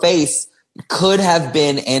of her face could have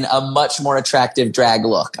been in a much more attractive drag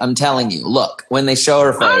look. I'm telling you. Look, when they show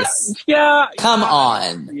her face. Yeah. Come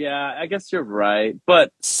on. Yeah, I guess you're right.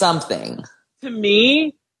 But something. To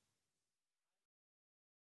me,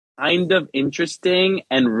 kind of interesting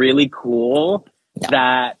and really cool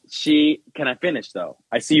that she... Can I finish, though?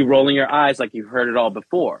 I see you rolling your eyes like you've heard it all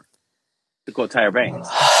before. To quote Tyra Banks.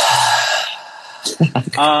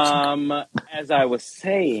 As I was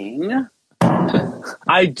saying,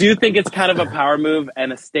 I do think it's kind of a power move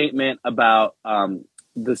and a statement about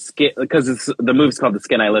the skin, because the movie's called The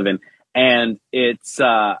Skin I Live In, and it's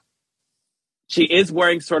she is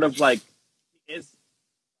wearing sort of like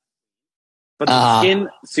but the skin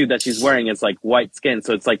suit that she's wearing is like white skin,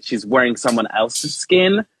 so it's like she's wearing someone else's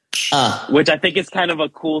skin, which I think is kind of a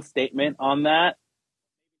cool statement on that.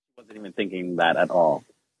 I wasn't even thinking that at all.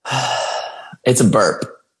 It's a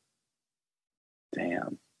burp.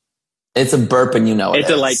 Damn. It's a burp and you know it.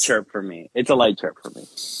 It's a light chirp for me. It's a light chirp for me. Okay.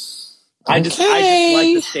 I just like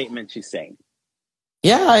the statement she's saying.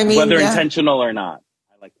 Yeah, I mean, whether intentional or not,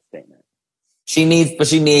 I like the statement. She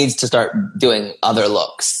needs to start doing other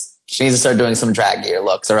looks. She needs to start doing some draggier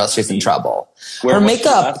looks, or else she's in trouble. Her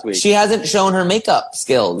makeup. She hasn't shown her makeup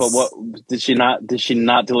skills. But what did she not? Did she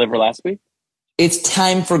not deliver last week? It's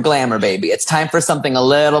time for glamour, baby. It's time for something a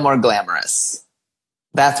little more glamorous.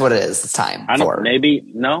 That's what it is. It's time for. Maybe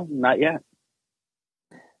no, not yet.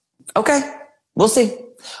 Okay, we'll see.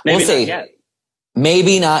 Maybe we'll see. Not yet.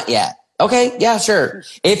 Maybe not yet. Okay, yeah, sure.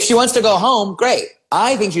 If she wants to go home, great.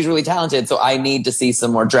 I think she's really talented, so I need to see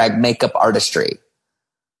some more drag makeup artistry.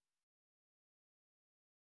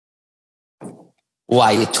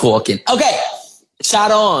 Why are you talking? Okay,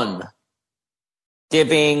 Sharon.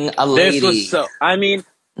 Giving a lady. This was so. I mean,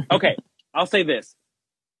 okay. I'll say this.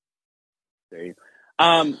 There you.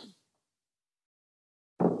 The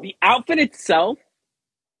outfit itself,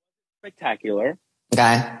 spectacular.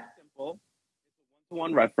 Okay. Simple. It's a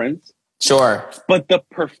one-to-one reference. Sure. But the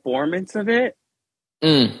performance of it,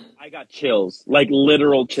 I got chills, like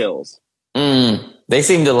literal chills. They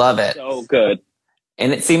seem to love it. So good.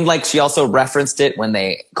 And it seemed like she also referenced it when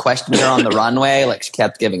they questioned her on the runway. Like she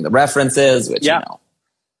kept giving the references, which, I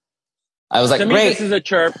was like, to me, great. This is a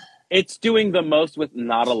chirp. It's doing the most with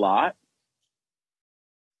not a lot.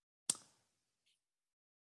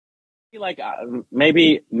 Like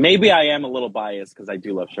maybe I am a little biased because I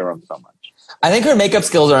do love Sharon so much. I think her makeup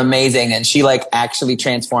skills are amazing, and she like actually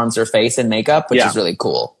transforms her face in makeup, which is really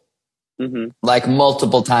cool. Mm-hmm. Like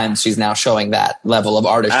multiple times, she's now showing that level of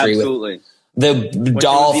artistry. Absolutely. With the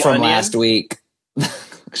doll from last week.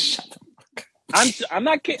 Shut up. I'm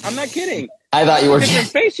not kidding. I thought you were. Look at the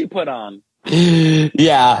face you put on.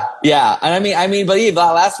 Yeah. And I mean, believe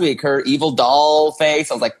last week her evil doll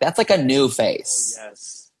face. I was like, that's like a new face. Oh,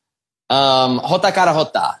 yes. Hota cara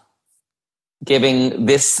hota. Giving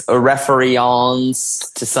this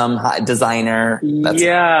reference to some designer. This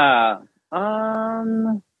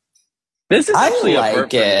is actually I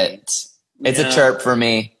like it. It's a chirp for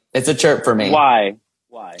me. It's a chirp for me. Why?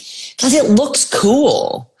 Because it looks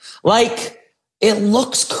cool. Like, it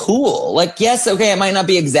looks cool. Like, yes, okay, it might not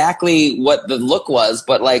be exactly what the look was,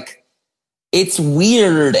 but like, it's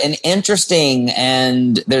weird and interesting,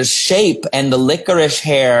 and there's shape and the licorice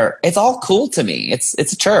hair. It's all cool to me. It's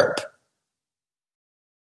a chirp.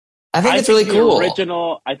 I think it's really cool.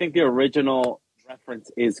 I think the original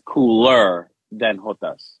reference is cooler than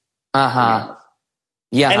Jota's.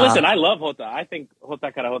 Yeah. And listen, I love Jota. I think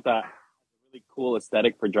Jota Cara Jota has a really cool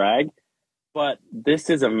aesthetic for drag. But this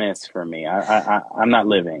is a miss for me. I'm not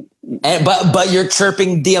living. But you're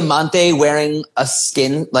chirping Diamante wearing a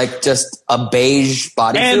skin, like just a beige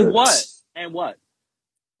bodysuit. And what?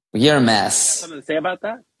 You're a You got mess. something to say about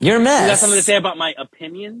that? You're a mess. You got something to say about my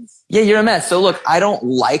opinions? Yeah, you're a mess. So look, I don't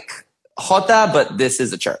like Jota, but this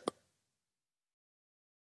is a chirp.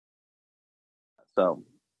 So, I'm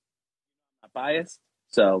not biased.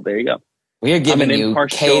 So there you go. We are giving you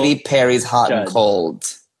impartial Katy Perry's Hot judge. and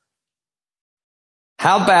Cold.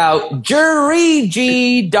 How about Jury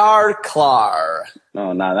G Darklar?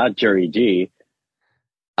 No, not Jury G.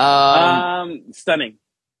 Stunning.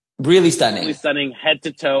 Really stunning. Really stunning, head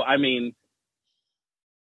to toe. I mean,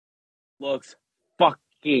 looks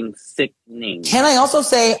fucking sickening. Can I also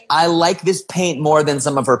say I like this paint more than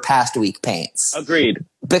some of her past week paints? Agreed.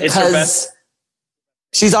 Because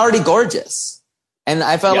she's already gorgeous. And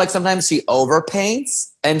I felt like sometimes she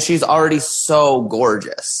overpaints, and she's already so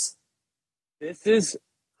gorgeous. This is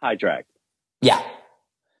high drag. Yeah.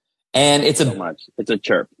 And it's so much. It's a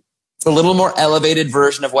chirp. It's a little more elevated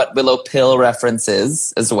version of what Willow Pill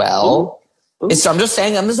references as well. Ooh. I'm just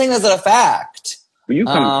saying that's a fact. Are you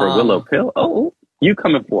coming for Willow Pill? Oh, you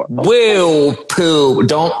coming for Will Poo.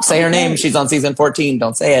 Don't say her name. She's on season 14.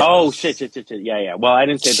 Don't say it. Oh, shit. Yeah. Well, I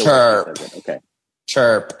didn't say the word. Okay.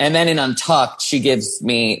 Chirp. And then in Untucked, she gives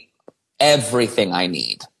me everything I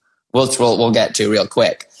need, which we'll get to real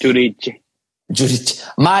quick. Judy.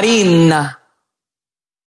 Marina.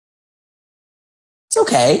 It's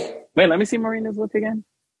okay. Wait, let me see Marina's look again.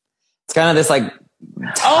 It's kind of this like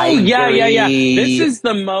oh, yeah. This is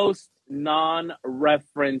the most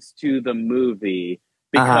non-reference to the movie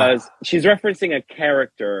because she's referencing a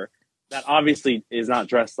character that obviously is not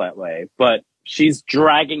dressed that way, but she's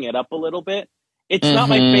dragging it up a little bit. It's not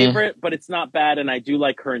my favorite, but it's not bad, and I do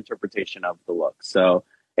like her interpretation of the look. So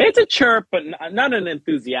it's a chirp, but not an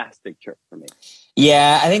enthusiastic chirp for me.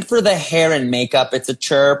 Yeah, I think for the hair and makeup, it's a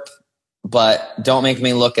chirp, but don't make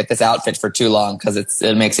me look at this outfit for too long because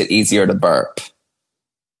it makes it easier to burp.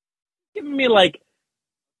 Giving me like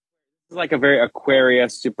a very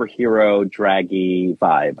Aquarius superhero draggy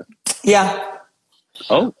vibe. Yeah.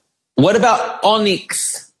 Oh. What about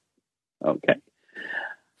Onyx? Okay.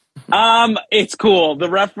 It's cool. The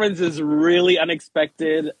reference is really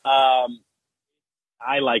unexpected.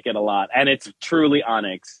 I like it a lot, and it's truly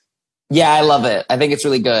Onyx. Yeah, I love it. I think it's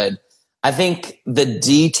really good. I think the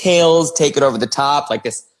details take it over the top, like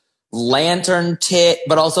this lantern tit,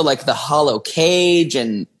 but also like the hollow cage,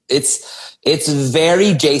 and it's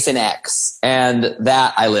very Jason X, and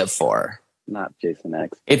that I live for. Not Jason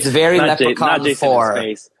X. It's very Leprechaun 4.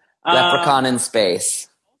 Space. Leprechaun in space.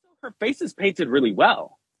 Her face is painted really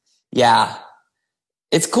well. Yeah.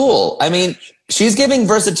 It's cool. I mean, she's giving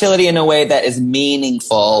versatility in a way that is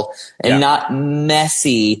meaningful and not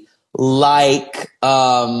messy like,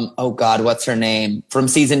 oh God, what's her name? From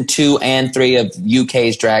season 2 and 3 of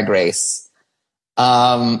UK's Drag Race.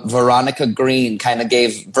 Veronica Green kind of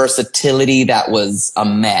gave versatility that was a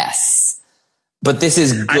mess. But this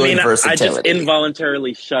is good versatility. I just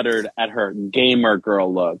involuntarily shuddered at her gamer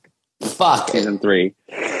girl look. Fuck. Season 3.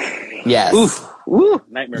 Yes. Oof. Ooh,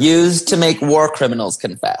 nightmare. Used to make war criminals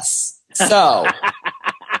confess. So.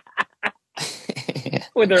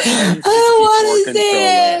 With her I don't want to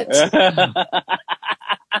say it.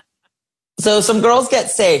 So some girls get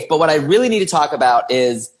safe, but what I really need to talk about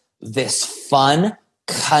is this fun,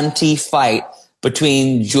 cunty fight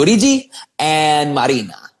between Juriji and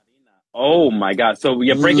Marina. Oh my God. So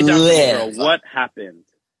break it down for me, girl. What happened?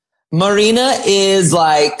 Marina is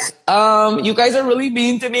like, you guys are really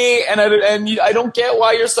mean to me, and I don't get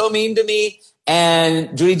why you're so mean to me.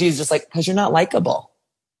 And Judy G is just like, because you're not likable.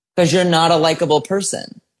 Because you're not a likable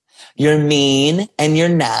person. You're mean and you're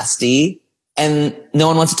nasty, and no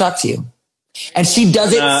one wants to talk to you. And she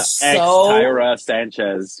does it so Tyra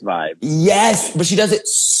Sanchez vibe. Yes, but she does it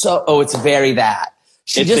so. Oh, it's very that.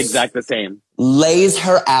 She it's just exact the same. Lays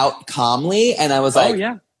her out calmly, and I was like, oh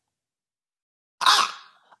yeah.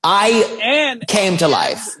 I came to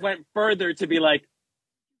life. Went further to be like,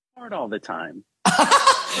 fart all the time.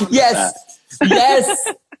 Yes.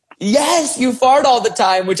 Yes, you fart all the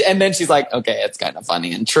time. And then she's like, okay, it's kind of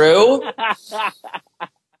funny and true.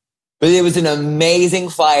 But it was an amazing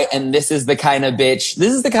fight, and this is the kind of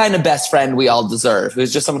best friend we all deserve,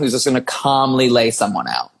 who's just someone who's just going to calmly lay someone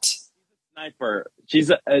out. Sniper. She's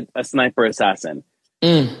a sniper assassin.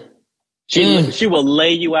 Mm. She will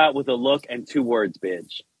lay you out with a look and 2 words,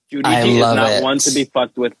 bitch. Judy G is not one to be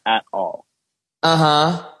fucked with at all.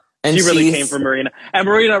 Uh-huh. And she really came for Marina. And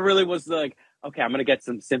Marina really was like, okay, I'm going to get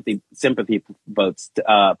some sympathy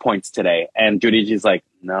points today. And Judiji's like,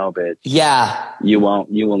 no, bitch. Yeah. You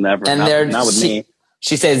won't. You will never. And not with me.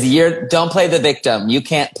 She says, don't play the victim. You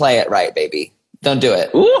can't play it right, baby. Don't do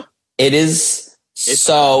it. Ooh. It's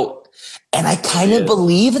so, and I kind of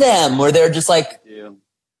believe them where they're just like,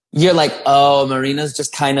 you're like, oh, Marina's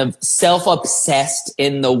just kind of self-obsessed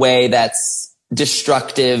in the way that's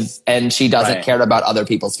destructive and she doesn't care about other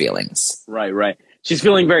people's feelings. Right. She's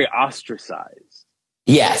feeling very ostracized.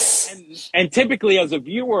 Yes. And typically as a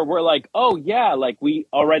viewer, we're like, oh yeah, like we're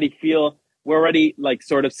already like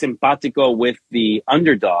sort of simpatico with the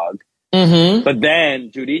underdog. Mm-hmm. But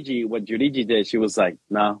then what Judigi did, she was like,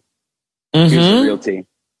 no, here's the real team.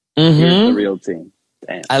 Here's the real team.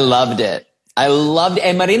 Damn. I loved it.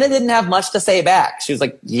 And Marina didn't have much to say back. She was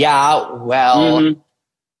like, yeah, well,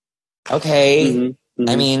 okay.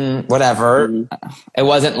 I mean, whatever. It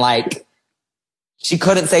wasn't like, she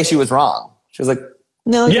couldn't say she was wrong. She was like,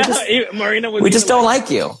 no, Marina was we just don't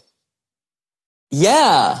like you.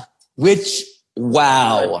 Yeah. Which,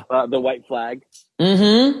 wow. The white flag.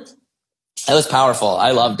 Mm-hmm. It was powerful.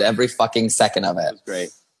 I loved every fucking second of it. It was great.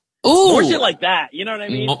 Ooh. More shit like that. You know what I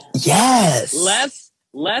mean? Yes.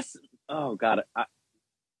 Less. Oh, God.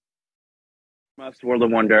 World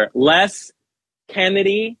of Wonder. Less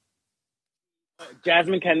Kennedy.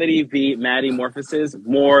 Jasmine Kennedy v. Maddie Morphosis.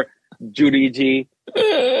 More Judigi.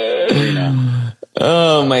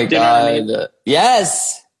 Oh, my God. I mean?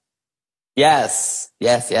 Yes.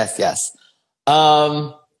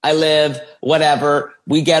 I live, whatever.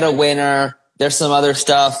 We get a winner. There's some other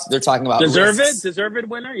stuff they're talking about. Deserved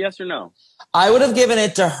winner? Yes or no? I would have given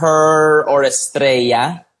it to her or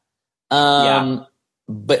Estrella.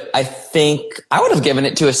 But I think I would have given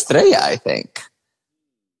it to Estrella, I think.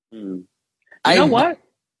 You know what?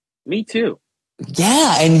 Me too.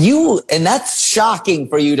 Yeah, and that's shocking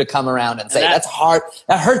for you to come around and say that's hard.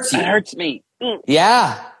 That hurts you. That hurts me.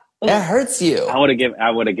 Yeah. That hurts you. I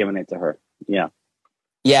would have given it to her. Yeah.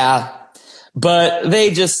 Yeah. But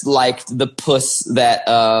they just liked the puss that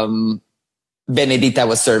Benedita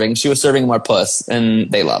was serving. She was serving more puss,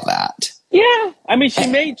 and they love that. Yeah. I mean,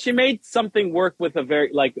 she made something work with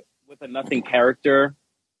with a nothing character.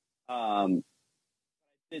 I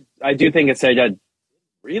do think it's did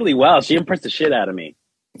really well. She impressed the shit out of me.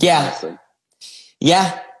 Yeah. Honestly.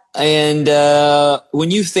 Yeah. And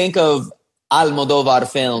when you think of Almodovar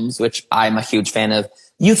films, which I'm a huge fan of,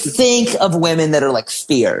 you think of women that are like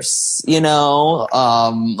fierce,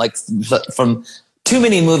 like from too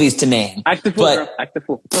many movies to name. Act the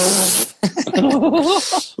fool.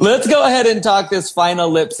 Let's go ahead and talk this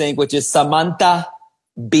final lip sync, which is Samantha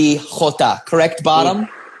B. Jota. Correct bottom?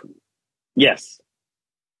 Yes.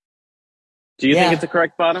 Do you think it's a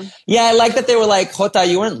correct bottom? Yeah, I like that they were like, Jota,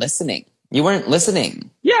 you weren't listening.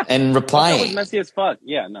 Yeah. And replying. That was messy as fuck.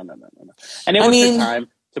 Yeah, no. And it was her time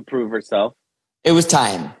to prove herself. It was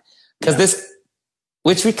time. Because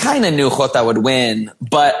which we kind of knew Jota would win,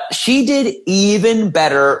 but she did even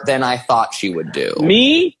better than I thought she would do.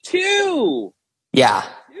 Me too. Yeah.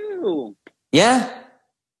 Yeah.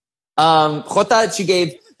 Jota, she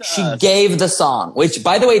gave the song, which,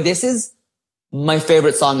 by the way, this is my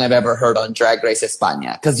favorite song I've ever heard on Drag Race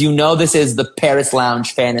España. Because this is the Paris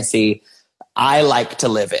Lounge fantasy I like to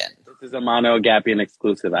live in. This is a Mano Agapion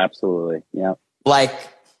exclusive. Absolutely. Yeah. Like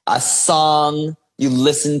a song you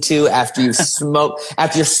listen to after you're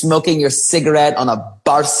smoking your cigarette on a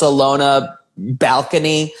Barcelona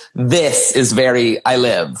balcony. This is very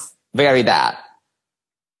that.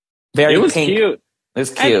 Very It was pink. cute. It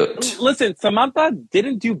was cute. And listen, Samantha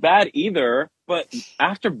didn't do bad either, but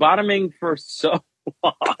after bottoming for so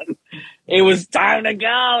long, it was time to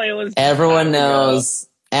go. Everyone knows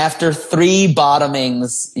after 3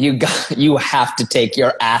 bottomings, you have to take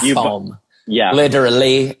your ass home. Yeah.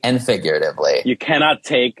 Literally and figuratively. You cannot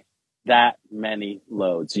take that many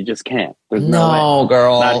loads. You just can't. There's no way.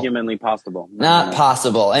 Girl. Not humanly possible. Not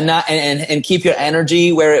possible. And and keep your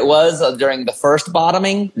energy where it was during the first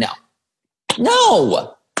bottoming. No.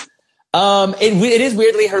 It is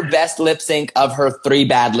weirdly her best lip sync of her 3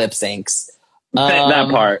 bad lip syncs. That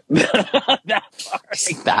part. Ain't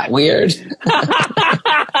that weird?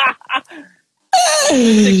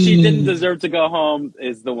 She didn't deserve to go home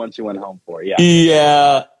is the one she went home for. Yeah.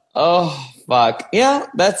 Yeah. Oh, fuck. Yeah,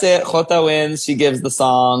 that's it. Jota wins. She gives the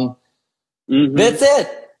song. Mm-hmm. That's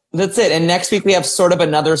it. And next week we have sort of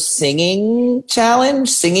another singing challenge,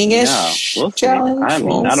 singing-ish challenge. I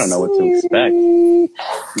mean, I don't know what to expect.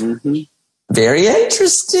 Mm-hmm. Very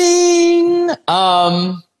interesting.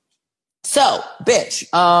 So, bitch,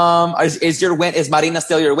 is Marina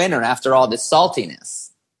still your winner after all this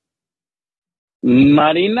saltiness?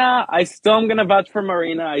 Marina, I still am going to vouch for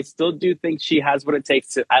Marina. I still do think she has what it takes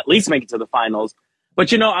to at least make it to the finals.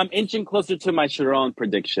 But, I'm inching closer to my Sharon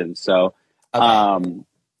prediction. So, okay.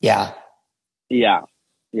 Yeah.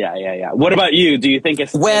 What about you? Do you think do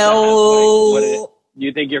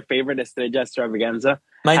you think your favorite Estrella Extravaganza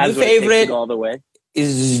my new favorite all the way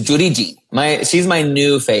is Judy G. She's my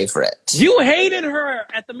new favorite. You hated her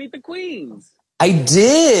at the Meet the Queens. I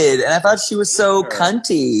did, and I thought she was so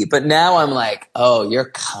cunty. But now I'm like, oh, you're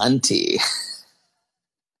cunty.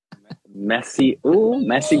 Messy girl for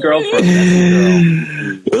messy girl.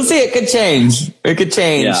 We'll see. It could change.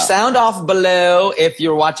 Yeah. Sound off below if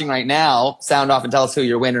you're watching right now. Sound off and tell us who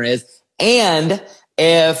your winner is. And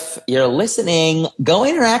if you're listening, go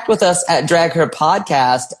interact with us at Drag Her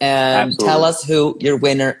Podcast and tell us who your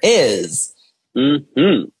winner is.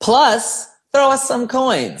 Mm-hmm. Plus, throw us some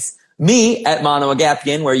coins. Me at Mano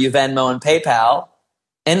Agapion, where you Venmo and PayPal.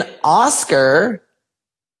 And Oscar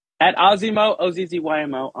at Ozzymo,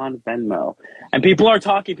 OZZYMO on Venmo. And people are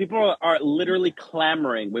talking. People are literally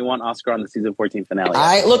clamoring. We want Oscar on the season 14 finale.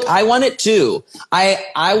 I want it too. I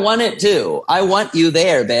want it too. I want you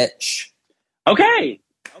there, bitch. Okay.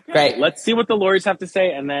 Great. Let's see what the lawyers have to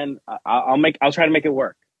say, and then I'll try to make it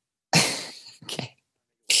work. Okay.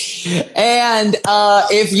 And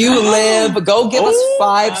if you live, go give us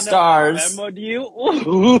 5 stars. Ooh,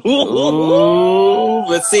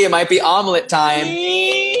 let's see. It might be omelet time.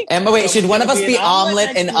 And wait, should one of us be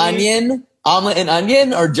omelet and onion? Omelet and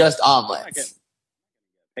onion, or just omelets?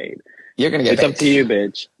 Paid. You're gonna get It's paid. up to you,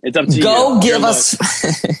 bitch. It's up to you. Go give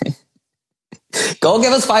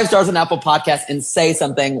us 5 stars on Apple Podcasts and say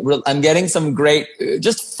something. I'm getting some great,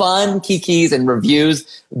 just fun kikis and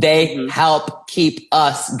reviews. They help keep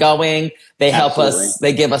us going. They help us.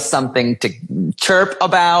 They give us something to chirp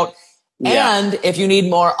about. Yeah. And if you need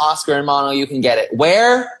more Oscar and Mano, you can get it.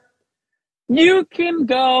 Where? You can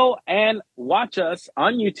go and watch us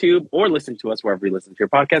on YouTube or listen to us wherever you listen to your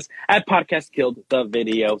podcast at Podcast Killed the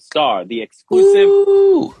Video Star, the exclusive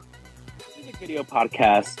video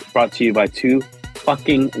podcast brought to you by 2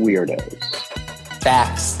 fucking weirdos.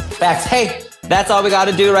 Facts. Hey, that's all we got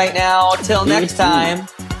to do right now. Till next time,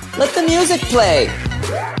 let the music play.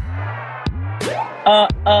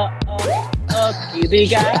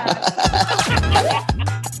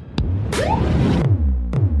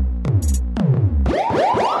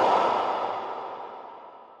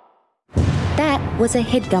 That was a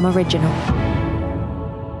HeadGum original.